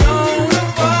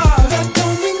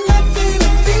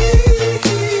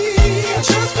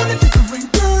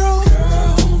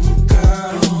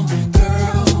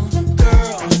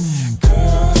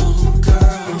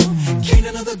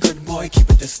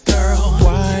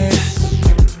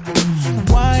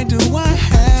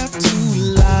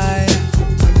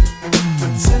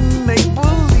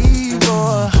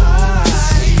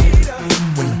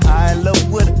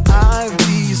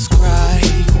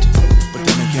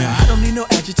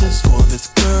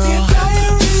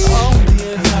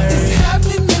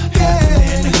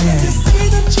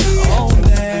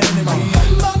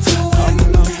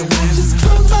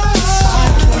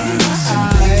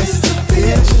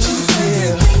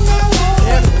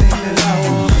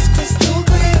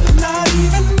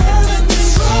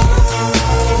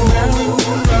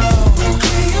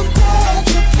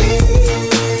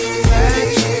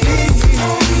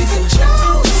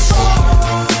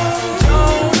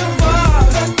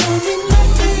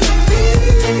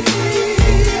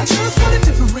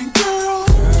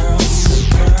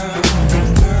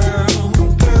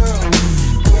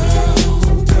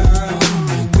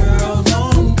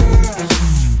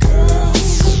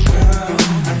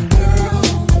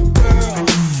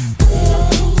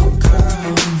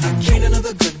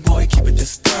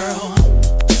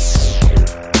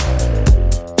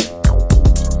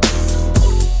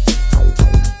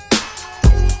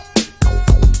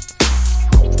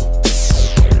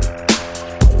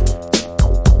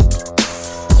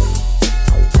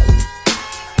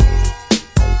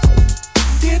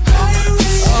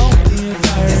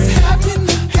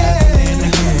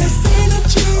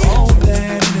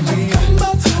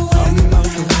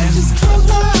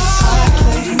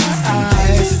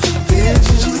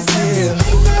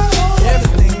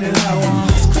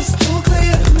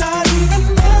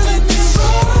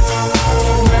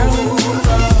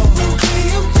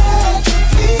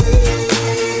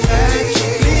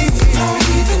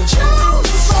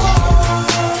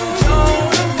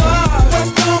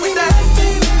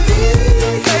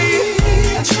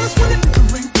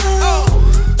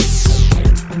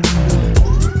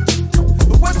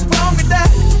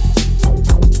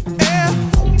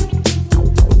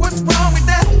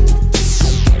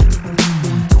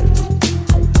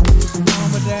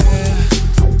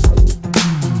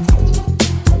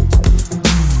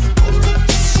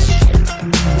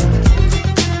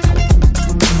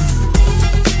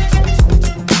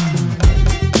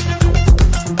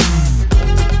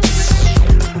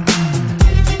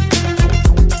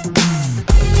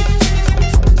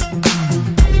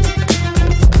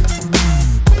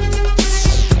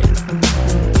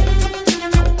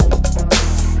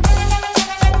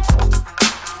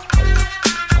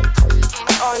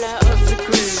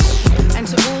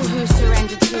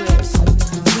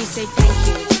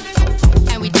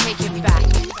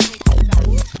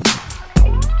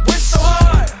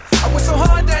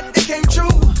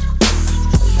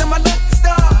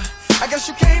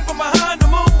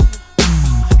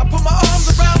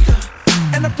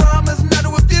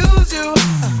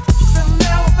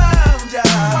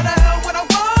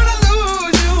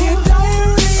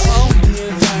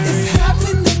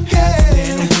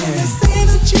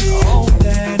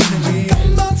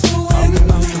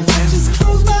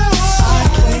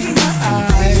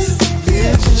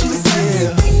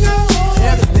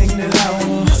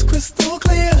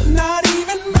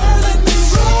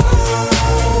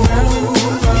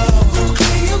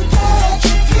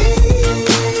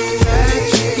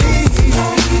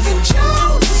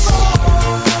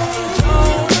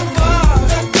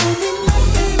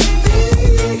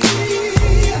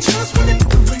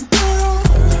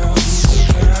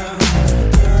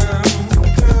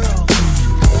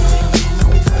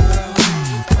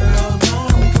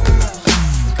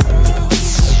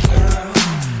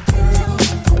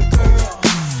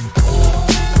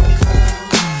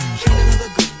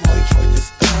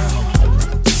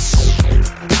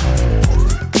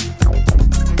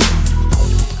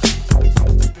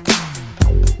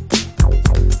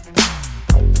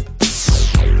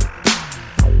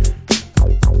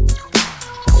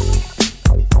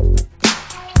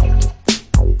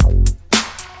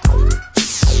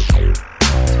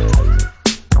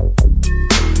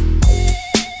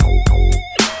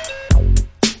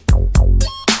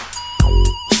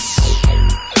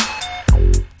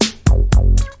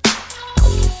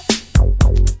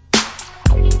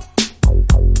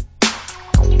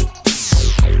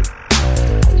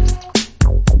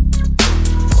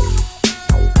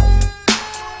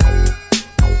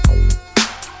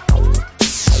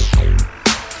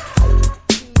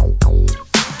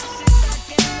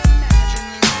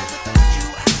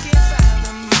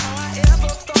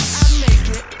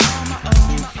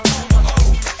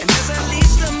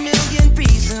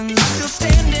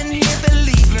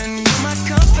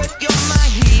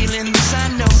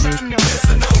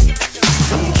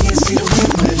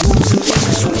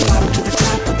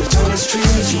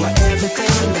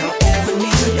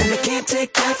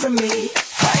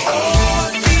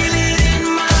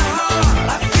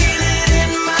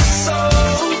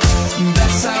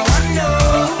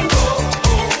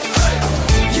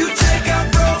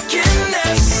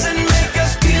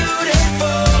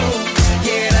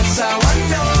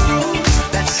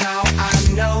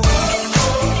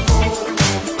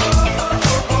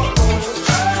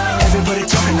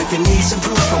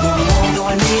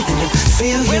 breathe and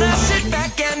feel you. When I sit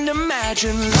back and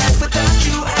imagine life without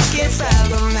you, I can't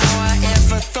fathom how I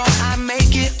ever thought I'd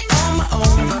make it on my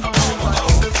own.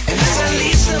 And there's at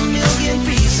least a million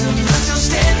reasons I'm still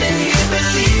standing here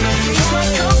believing you're my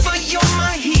comfort, you're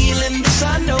my healing. This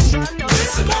I know. You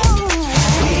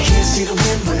can't see the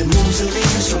wind when it moves the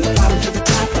leaves from the bottom to the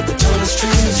top of the tallest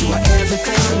trees. You are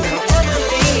everything that I'll ever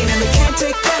need, and they can't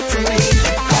take that from me.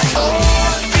 Oh,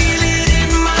 I feel it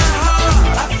in my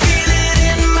heart, I feel it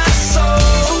in my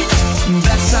soul.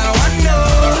 That's how I know.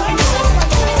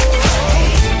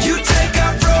 You take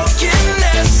our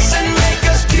brokenness and make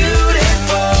us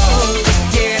beautiful.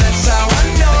 Yeah, that's how I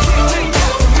know.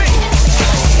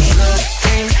 Love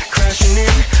came crashing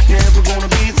in, never gonna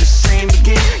be the same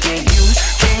again. Yeah, you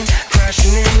came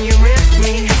crashing in, you ripped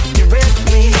me, you ripped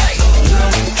me.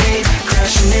 Love came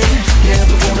crashing in,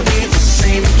 never gonna be the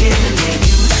same again. Yeah,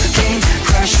 you came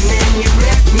crashing in, you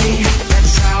ripped me.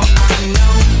 That's how I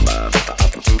know.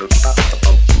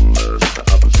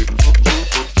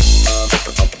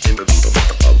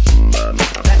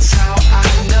 That's how I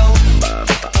know.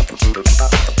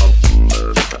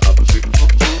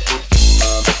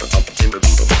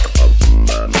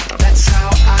 That's how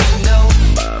I know.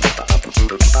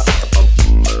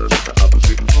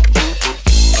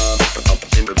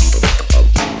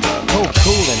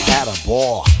 Coolin' at a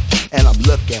bar, and I'm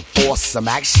looking for some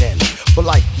action. But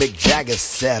like Mick Jagger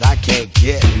said, I can't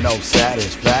get no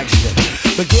satisfaction.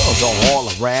 The girls are all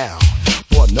around,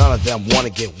 but none of them wanna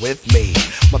get with me.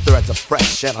 My threads are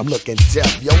fresh and I'm looking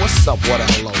deaf. Yo, what's up, what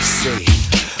LOC?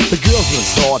 The girls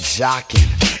was all jocking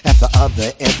at the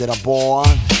other end of the bar,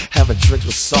 having drinks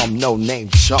with some no-name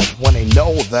chump when they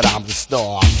know that I'm the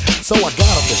star. So I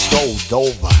got up and strolled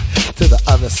over to the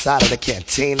other side of the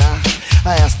cantina.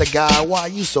 I asked the guy, why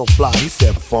you so fly? He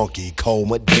said, Funky Cole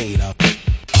Medina.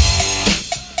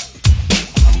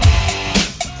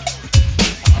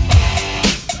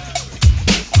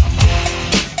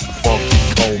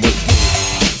 Funky Cole Medina.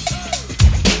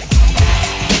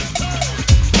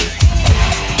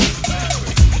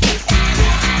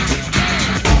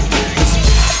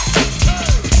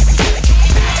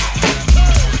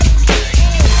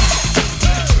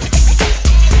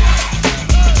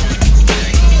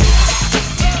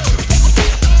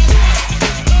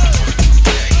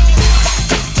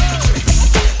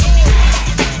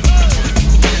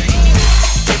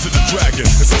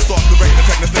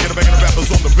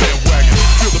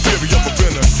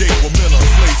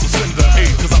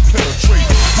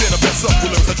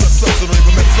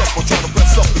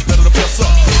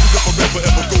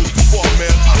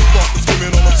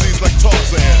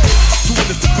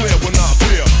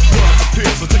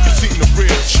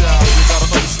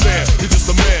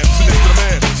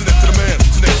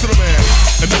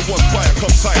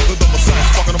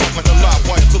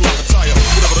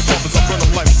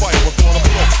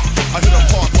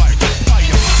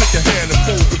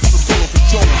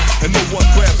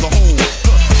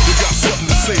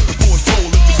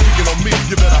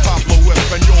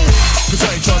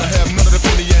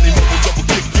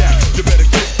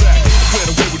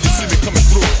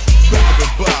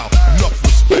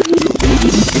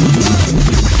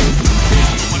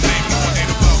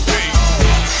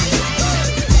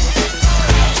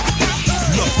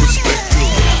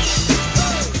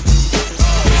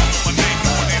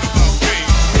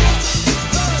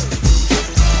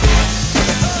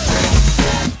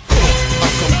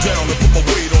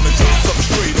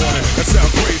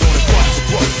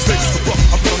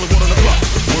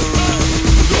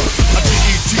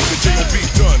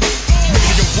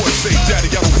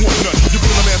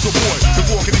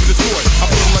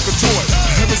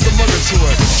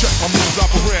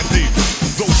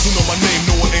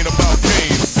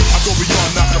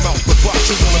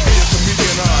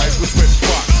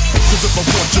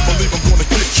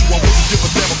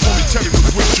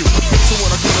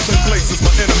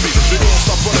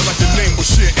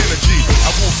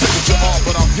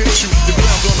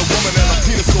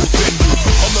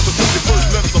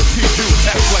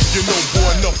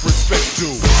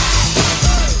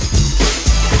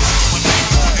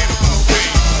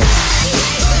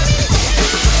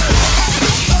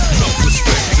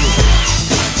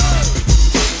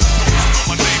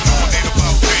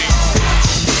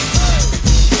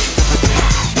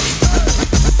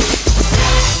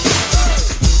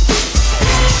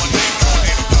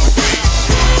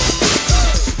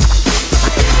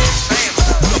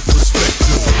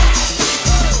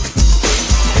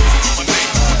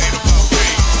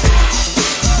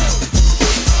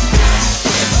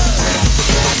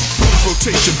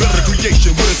 rotation, better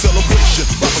creation with a celebration.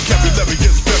 My vocabulary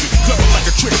is very clever like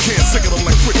a trick can, sing it on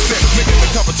like quicksand, making the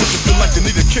competition feel like they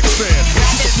need a kickstand.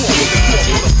 To support what they thought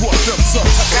would have brought them some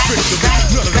type of victory.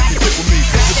 None of that can get with me.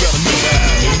 You better know that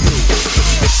I knew.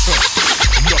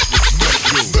 Nothing's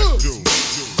not you.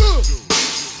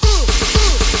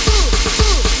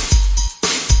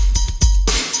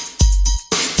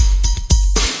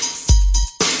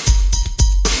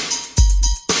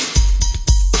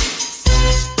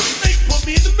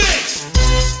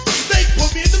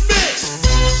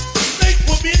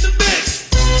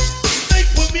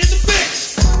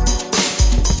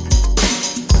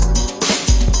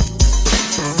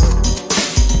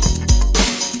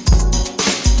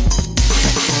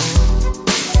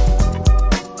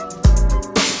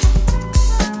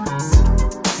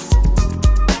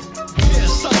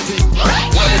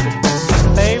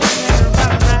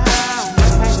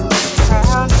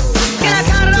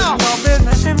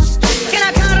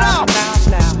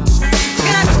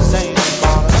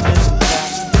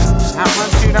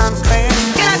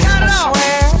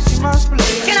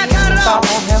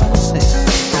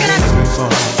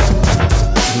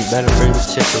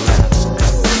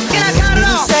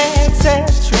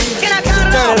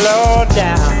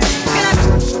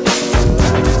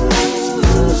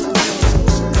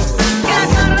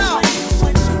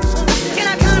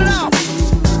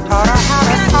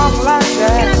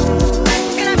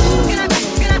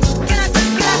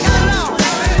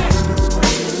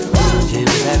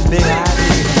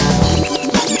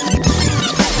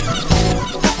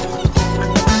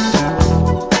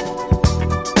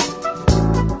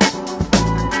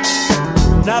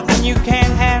 Nothing you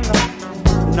can't handle,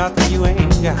 nothing you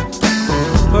ain't got.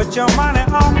 Put your money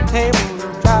on the table,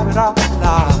 drive it off the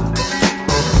lot.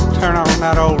 Turn on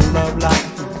that old love light,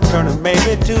 turn it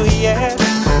maybe to a yes.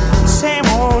 Same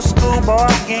old schoolboy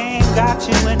game got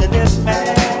you into this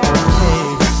mess.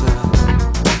 Hey, son,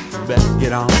 you better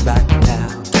get on back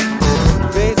down.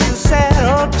 Face the sad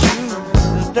old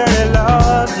truth, the dirty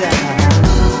Lord down.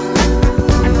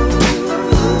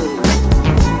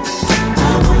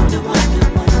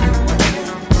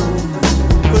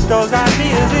 Put those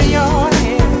ideas in your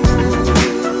head.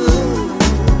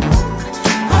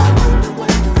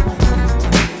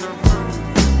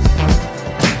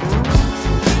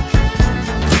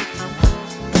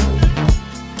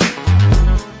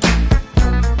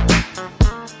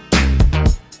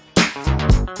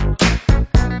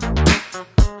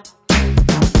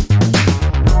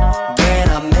 When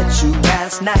I met you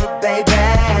last night, baby,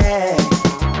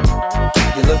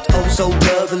 you looked oh so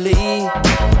lovely.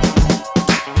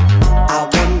 I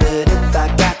wondered if I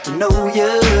got to know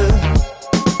you,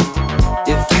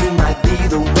 if you might be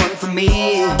the one for me.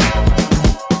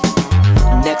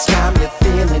 Next time you're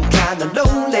feeling kinda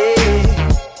lonely,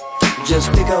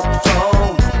 just pick up the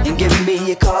phone and give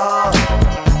me a call,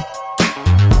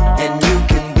 and you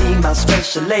can be my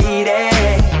special lady.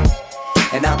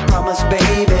 And I promise,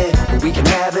 baby, we can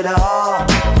have it all.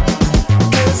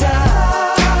 'Cause I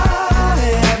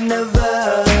have never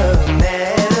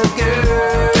met a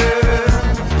girl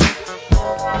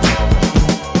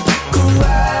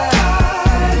quite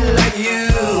like you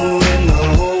in the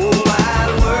whole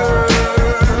wide world.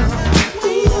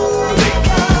 Ooh,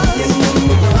 because you're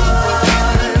number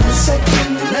one, second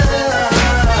to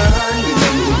none. You're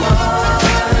number one,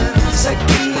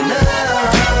 second to none.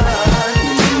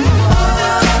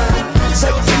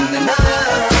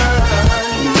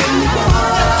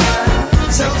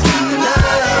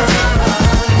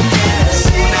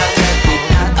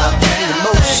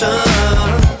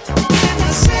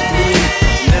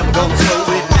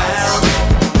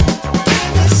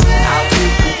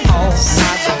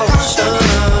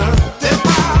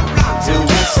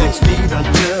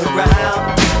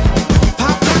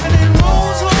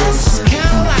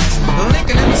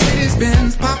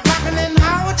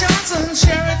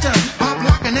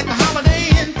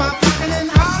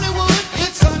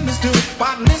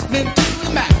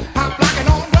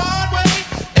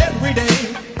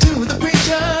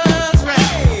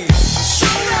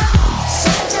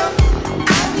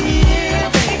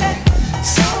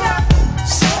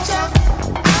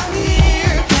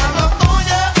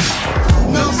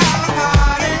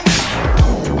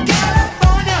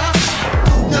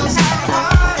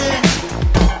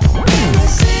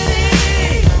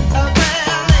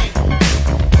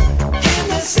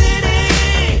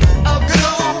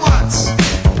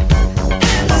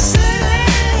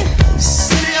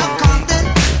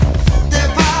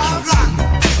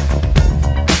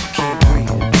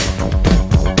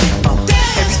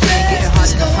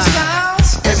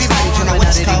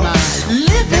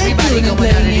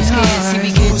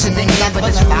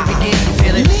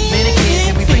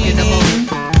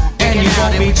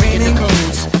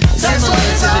 Similar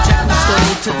to the Japanese story.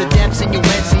 to the depths and you're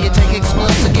wet, so you take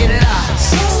explosive, get it out.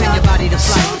 Send your body to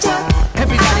flight.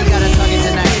 Everybody got a target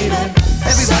tonight.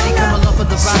 Everybody come along for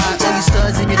the ride. All you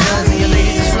studs and your duds and your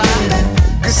ladies is fly.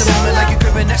 Grip the moment like you're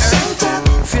gripping the earth.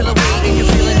 Feel the weight and you're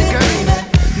feeling the girth.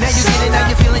 Now you get it, now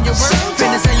you're feeling your worth.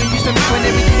 Fitness how you used to be when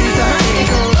everything used to hurt. It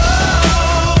goes,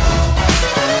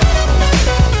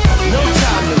 no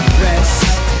time to rest.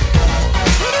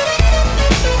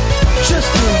 Just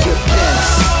do your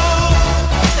best.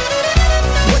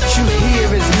 What you hear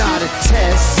is not a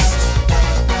test.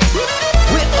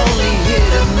 We're only here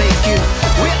to make you.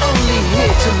 We're only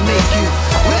here to make you.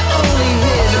 We're only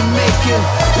here to make you.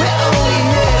 We're only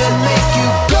here to make you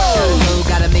go.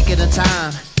 Gotta make it on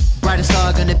time. Brightest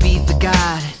star gonna be the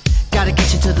guide. Gotta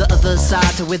get you to the other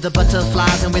side, to where the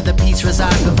butterflies and where the peace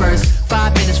resides. But first,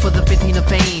 5 minutes for the 15 of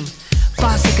fame.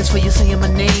 5 seconds for you saying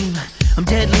my name. I'm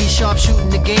deadly sharp shooting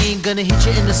the game. Gonna hit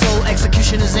you in the soul,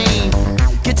 execution is aim.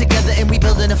 Get together and we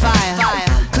building a fire.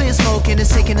 Clear smoke and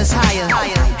it's taking us higher.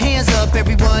 Hands up,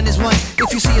 everyone is one.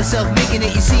 If you see yourself making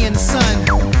it, you see in the sun.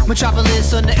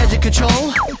 Metropolis on the edge of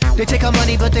control. They take our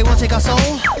money but they won't take our soul.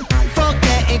 Fuck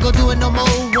that, ain't gon' do it no more.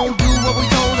 Won't do what we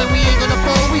told and we ain't gonna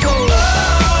fold. We go.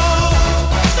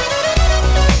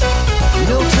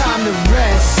 No time to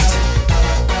rest.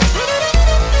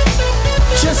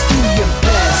 Just do your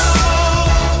best.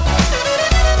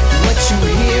 What you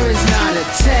hear is not a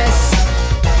test.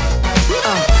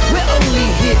 We're only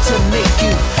here to make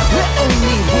you. We're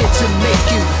only here to make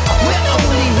you. We're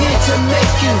only here to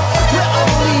make you. We're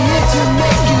only here to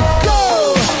make you go.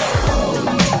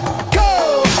 Go.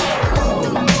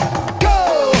 Go.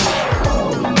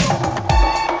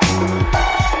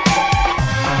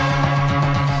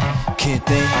 Can't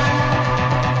think.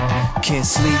 Can't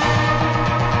sleep.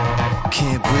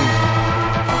 Can't breathe.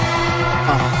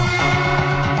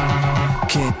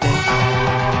 Can't think.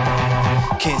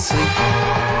 Can't sleep.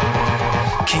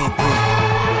 Can't breathe.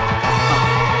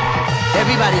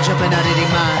 Everybody jumping out of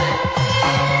their mind.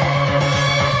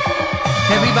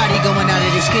 Everybody going out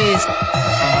of their skins.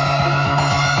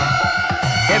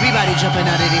 Everybody jumping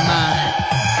out of their mind.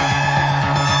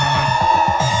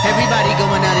 Everybody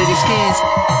going out of their skins.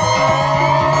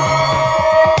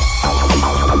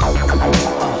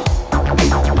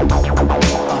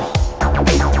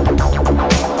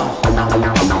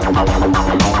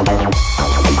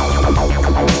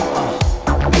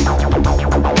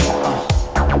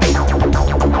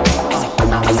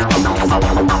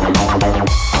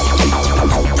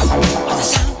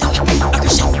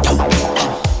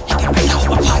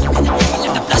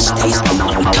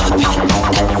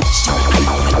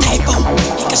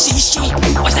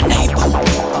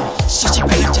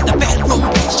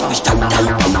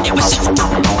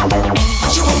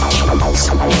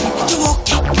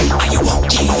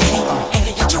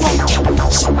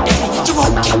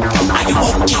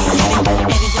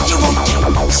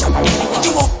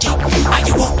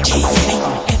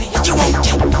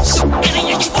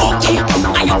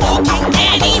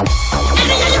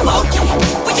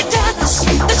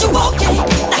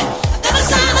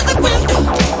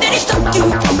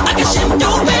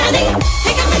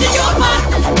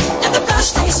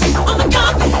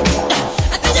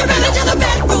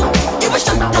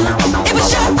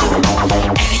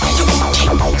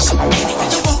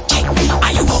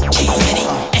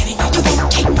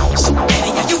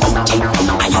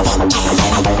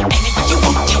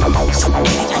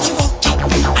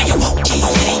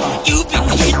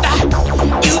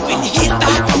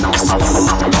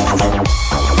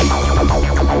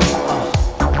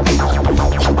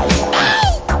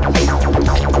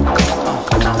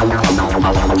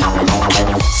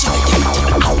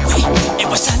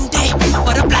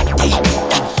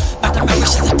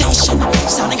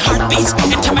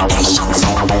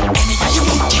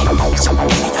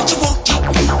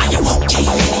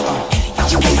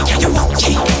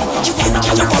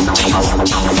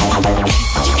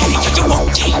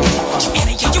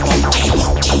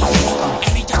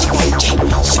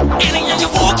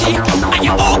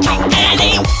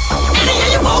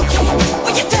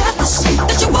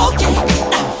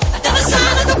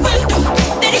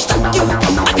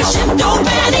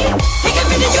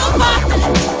 Your body,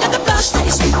 and the blood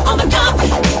stains on the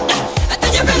carpet.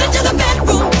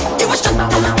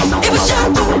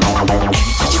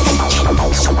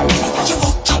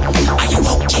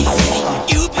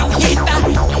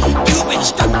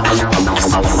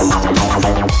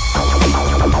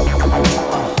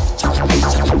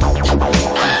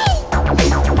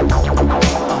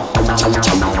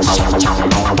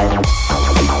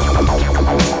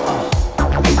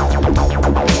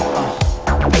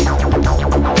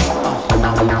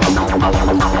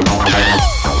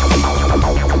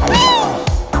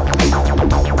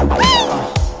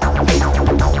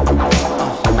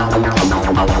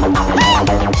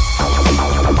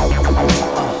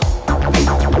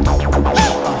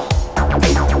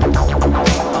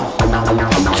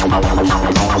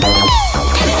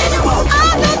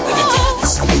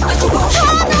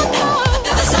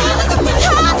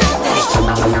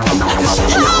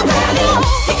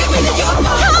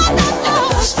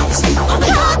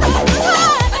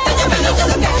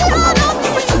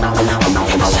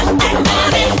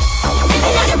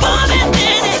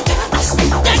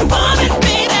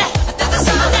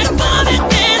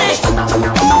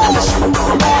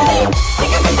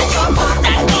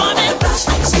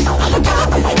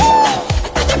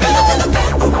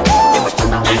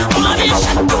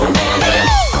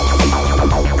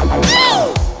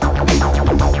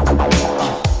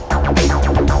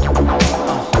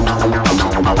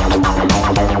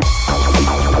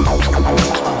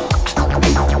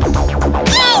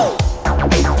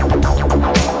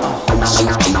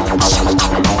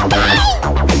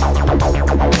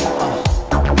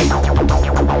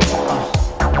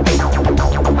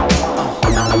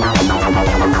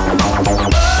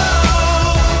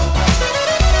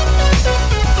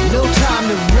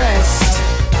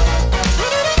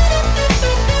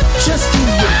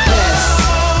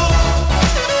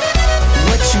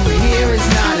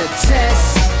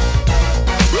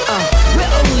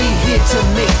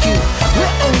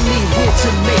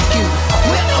 to make you.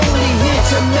 We're only here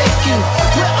to make you.